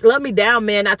 love me down,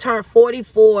 man. I turned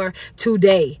 44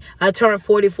 today.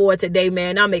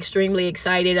 Man, I'm extremely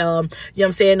excited. You know what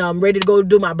I'm saying? I'm ready to go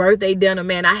do my birthday dinner,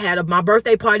 man. My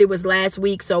birthday party was last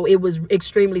week, so it was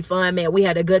extremely fun, man. We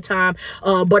had a good time.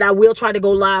 But I will try to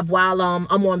go live while I'm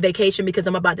on vacation, because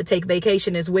I'm about to take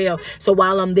vacation as well. So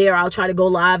while I'm there, I'll try to go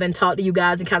live and talk to you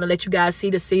guys and kind of let you guys see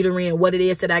the scenery and what it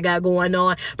is that I got going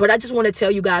on. But I just want to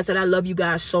tell you guys that I love you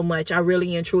guys so much. I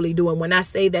really and truly do. And when I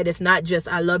say that, it's not just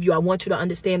I love you. I want you to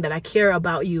understand that I care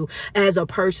about you as a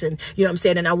person. You know what I'm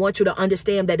saying? And I want you to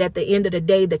understand that at the end of the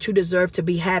day, that you deserve to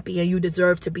be happy and you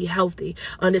deserve to be healthy.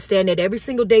 Understand that every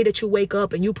single day that you wake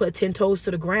up and you put 10 toes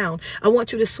to the ground, I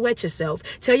want you to sweat yourself.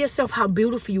 Tell yourself how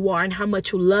beautiful you are and how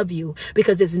much you love you,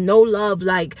 because there's no love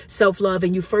like self-love,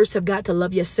 and you first have got to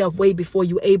love yourself way before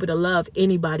you're able to love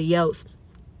anybody else.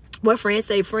 What friends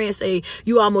say,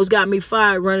 you almost got me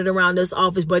fired running around this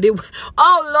office, but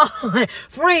oh Lord,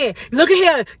 friend, look at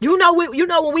here. You know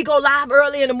when we go live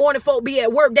early in the morning, folk be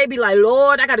at work, they be like,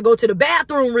 Lord, I got to go to the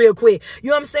bathroom real quick. You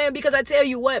know what I'm saying? Because I tell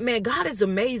you what, man, God is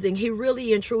amazing. He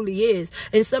really and truly is.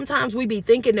 And sometimes we be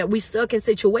thinking that we stuck in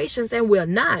situations and we're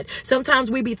not. Sometimes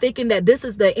we be thinking that this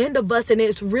is the end of us, and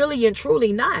it's really and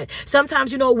truly not.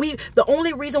 Sometimes, the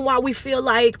only reason why we feel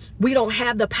like we don't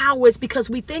have the power is because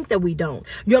we think that we don't.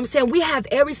 You know what I'm saying? We have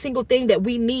every single thing that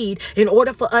we need in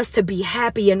order for us to be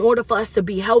happy, in order for us to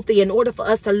be healthy, in order for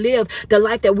us to live the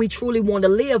life that we truly want to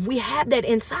live. We have that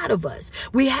inside of us.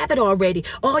 We have it already.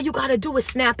 All you got to do is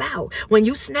snap out. When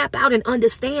you snap out and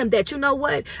understand that, you know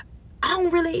what? I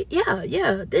don't really,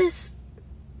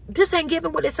 this ain't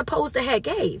giving what it's supposed to have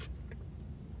gave.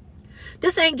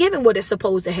 This ain't giving what it's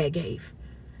supposed to have gave.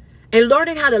 And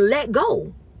learning how to let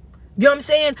go. You know what I'm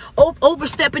saying?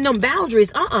 Overstepping them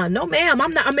boundaries. No, ma'am.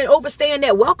 I'm overstaying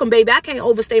that welcome, baby. I can't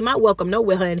overstay my welcome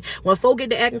nowhere, honey. When folk get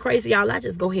to acting crazy, y'all, I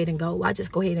just go ahead and go. I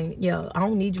just go ahead and, I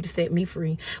don't need you to set me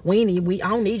free. I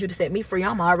don't need you to set me free.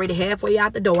 I'm already halfway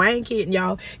out the door. I ain't kidding,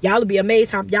 y'all. Y'all will be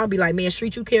amazed how y'all be like, man,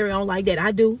 street, you carry on like that.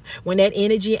 I do. When that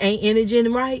energy ain't energy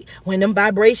right, when them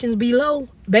vibrations be low,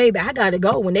 baby, I gotta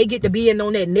go. When they get to being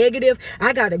on that negative,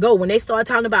 I gotta go. When they start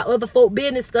talking about other folk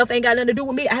business stuff ain't got nothing to do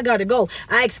with me, I gotta go.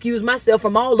 I excuse myself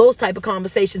from all those type of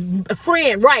conversations.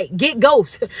 Friend, right, get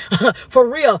ghost. For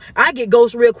real, I get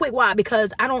ghost real quick. Why?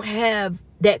 Because I don't have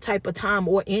that type of time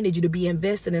or energy to be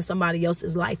invested in somebody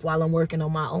else's life while I'm working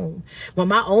on my own. When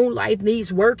my own life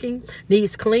needs working,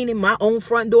 needs cleaning, my own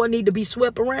front door need to be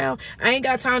swept around, I ain't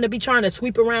got time to be trying to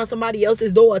sweep around somebody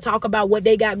else's door or talk about what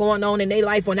they got going on in their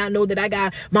life when I know that I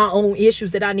got my own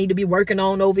issues that I need to be working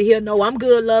on over here. No, I'm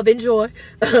good, love, enjoy.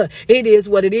 It is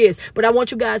what it is. But I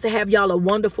want you guys to have y'all a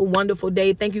wonderful, wonderful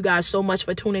day. Thank you guys so much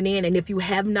for tuning in. And if you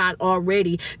have not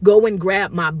already, go and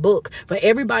grab my book. For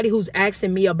everybody who's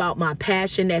asking me about my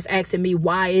passion, that's asking me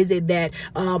why is it that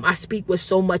I speak with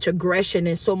so much aggression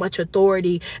and so much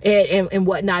authority and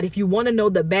whatnot. If you want to know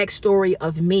the backstory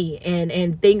of me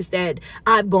and things that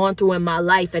I've gone through in my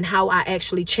life and how I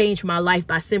actually changed my life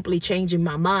by simply changing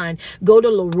my mind, go to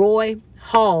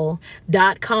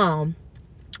LaRoyHall.com.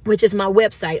 which is my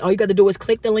website. All you got to do is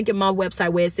click the link in my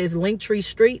website where it says Linktree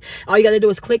Street. All you got to do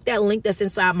is click that link that's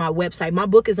inside my website. My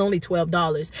book is only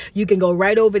 $12. You can go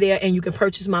right over there and you can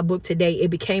purchase my book today. It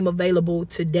became available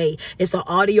today. It's an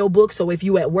audio book, so if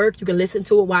you at work, you can listen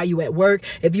to it while you at work.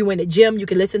 If you in the gym, you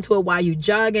can listen to it while you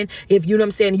jogging. If you know what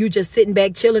I'm saying, you just sitting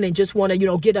back chilling and just want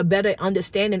to, get a better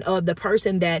understanding of the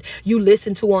person that you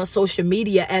listen to on social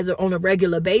media on a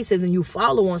regular basis and you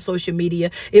follow on social media.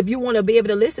 If you want to be able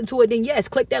to listen to it, then yes,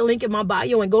 click that link in my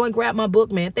bio and go and grab my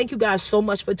book, man. Thank you guys so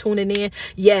much for tuning in.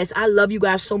 Yes, I love you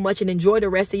guys so much and enjoy the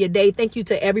rest of your day. Thank you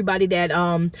to everybody that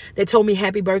told me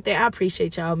happy birthday. I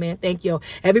appreciate y'all, man. Thank you.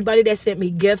 Everybody that sent me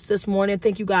gifts this morning,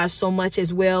 thank you guys so much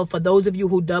as well. For those of you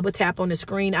who double tap on the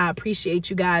screen, I appreciate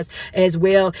you guys as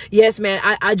well. Yes, man,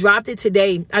 I dropped it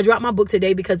today. I dropped my book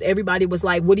today because everybody was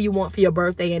like, what do you want for your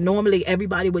birthday? And normally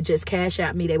everybody would just cash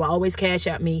at me. They would always cash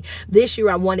at me. This year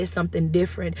I wanted something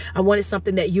different. I wanted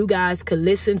something that you guys could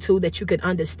listen to, that you could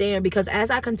understand, because as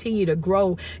I continue to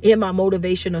grow in my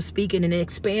motivational speaking and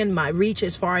expand my reach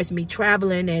as far as me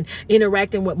traveling and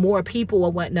interacting with more people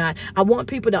or whatnot, I want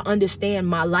people to understand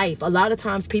my life. A lot of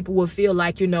times people will feel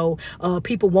like,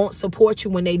 people won't support you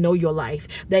when they know your life.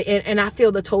 And I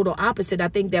feel the total opposite. I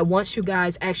think that once you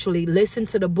guys actually listen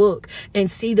to the book and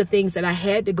see the things that I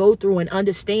had to go through and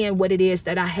understand what it is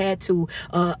that I had to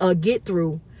get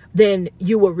through, then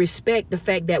you will respect the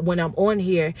fact that when I'm on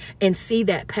here and see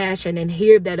that passion and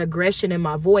hear that aggression in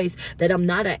my voice, that I'm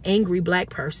not an angry black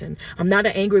person. I'm not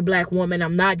an angry black woman.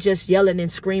 I'm not just yelling and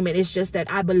screaming. It's just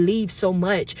that I believe so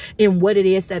much in what it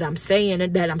is that I'm saying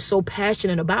and that I'm so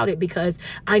passionate about it, because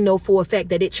I know for a fact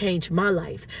that it changed my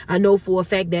life. I know for a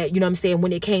fact that,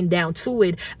 when it came down to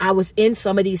it, I was in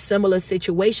some of these similar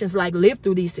situations, like lived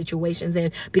through these situations.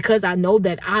 And because I know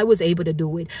that I was able to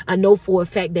do it, I know for a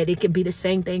fact that it can be the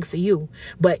same thing for you.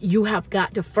 But you have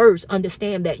got to first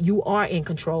understand that you are in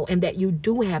control and that you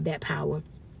do have that power.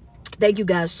 Thank you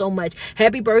guys so much.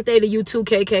 Happy birthday to you too,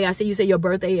 KK. I see you say your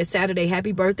birthday is Saturday.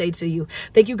 Happy birthday to you.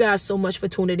 Thank you guys so much for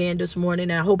tuning in this morning.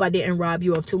 And I hope I didn't rob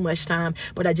you of too much time,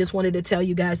 but I just wanted to tell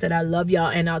you guys that I love y'all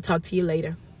and I'll talk to you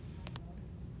later.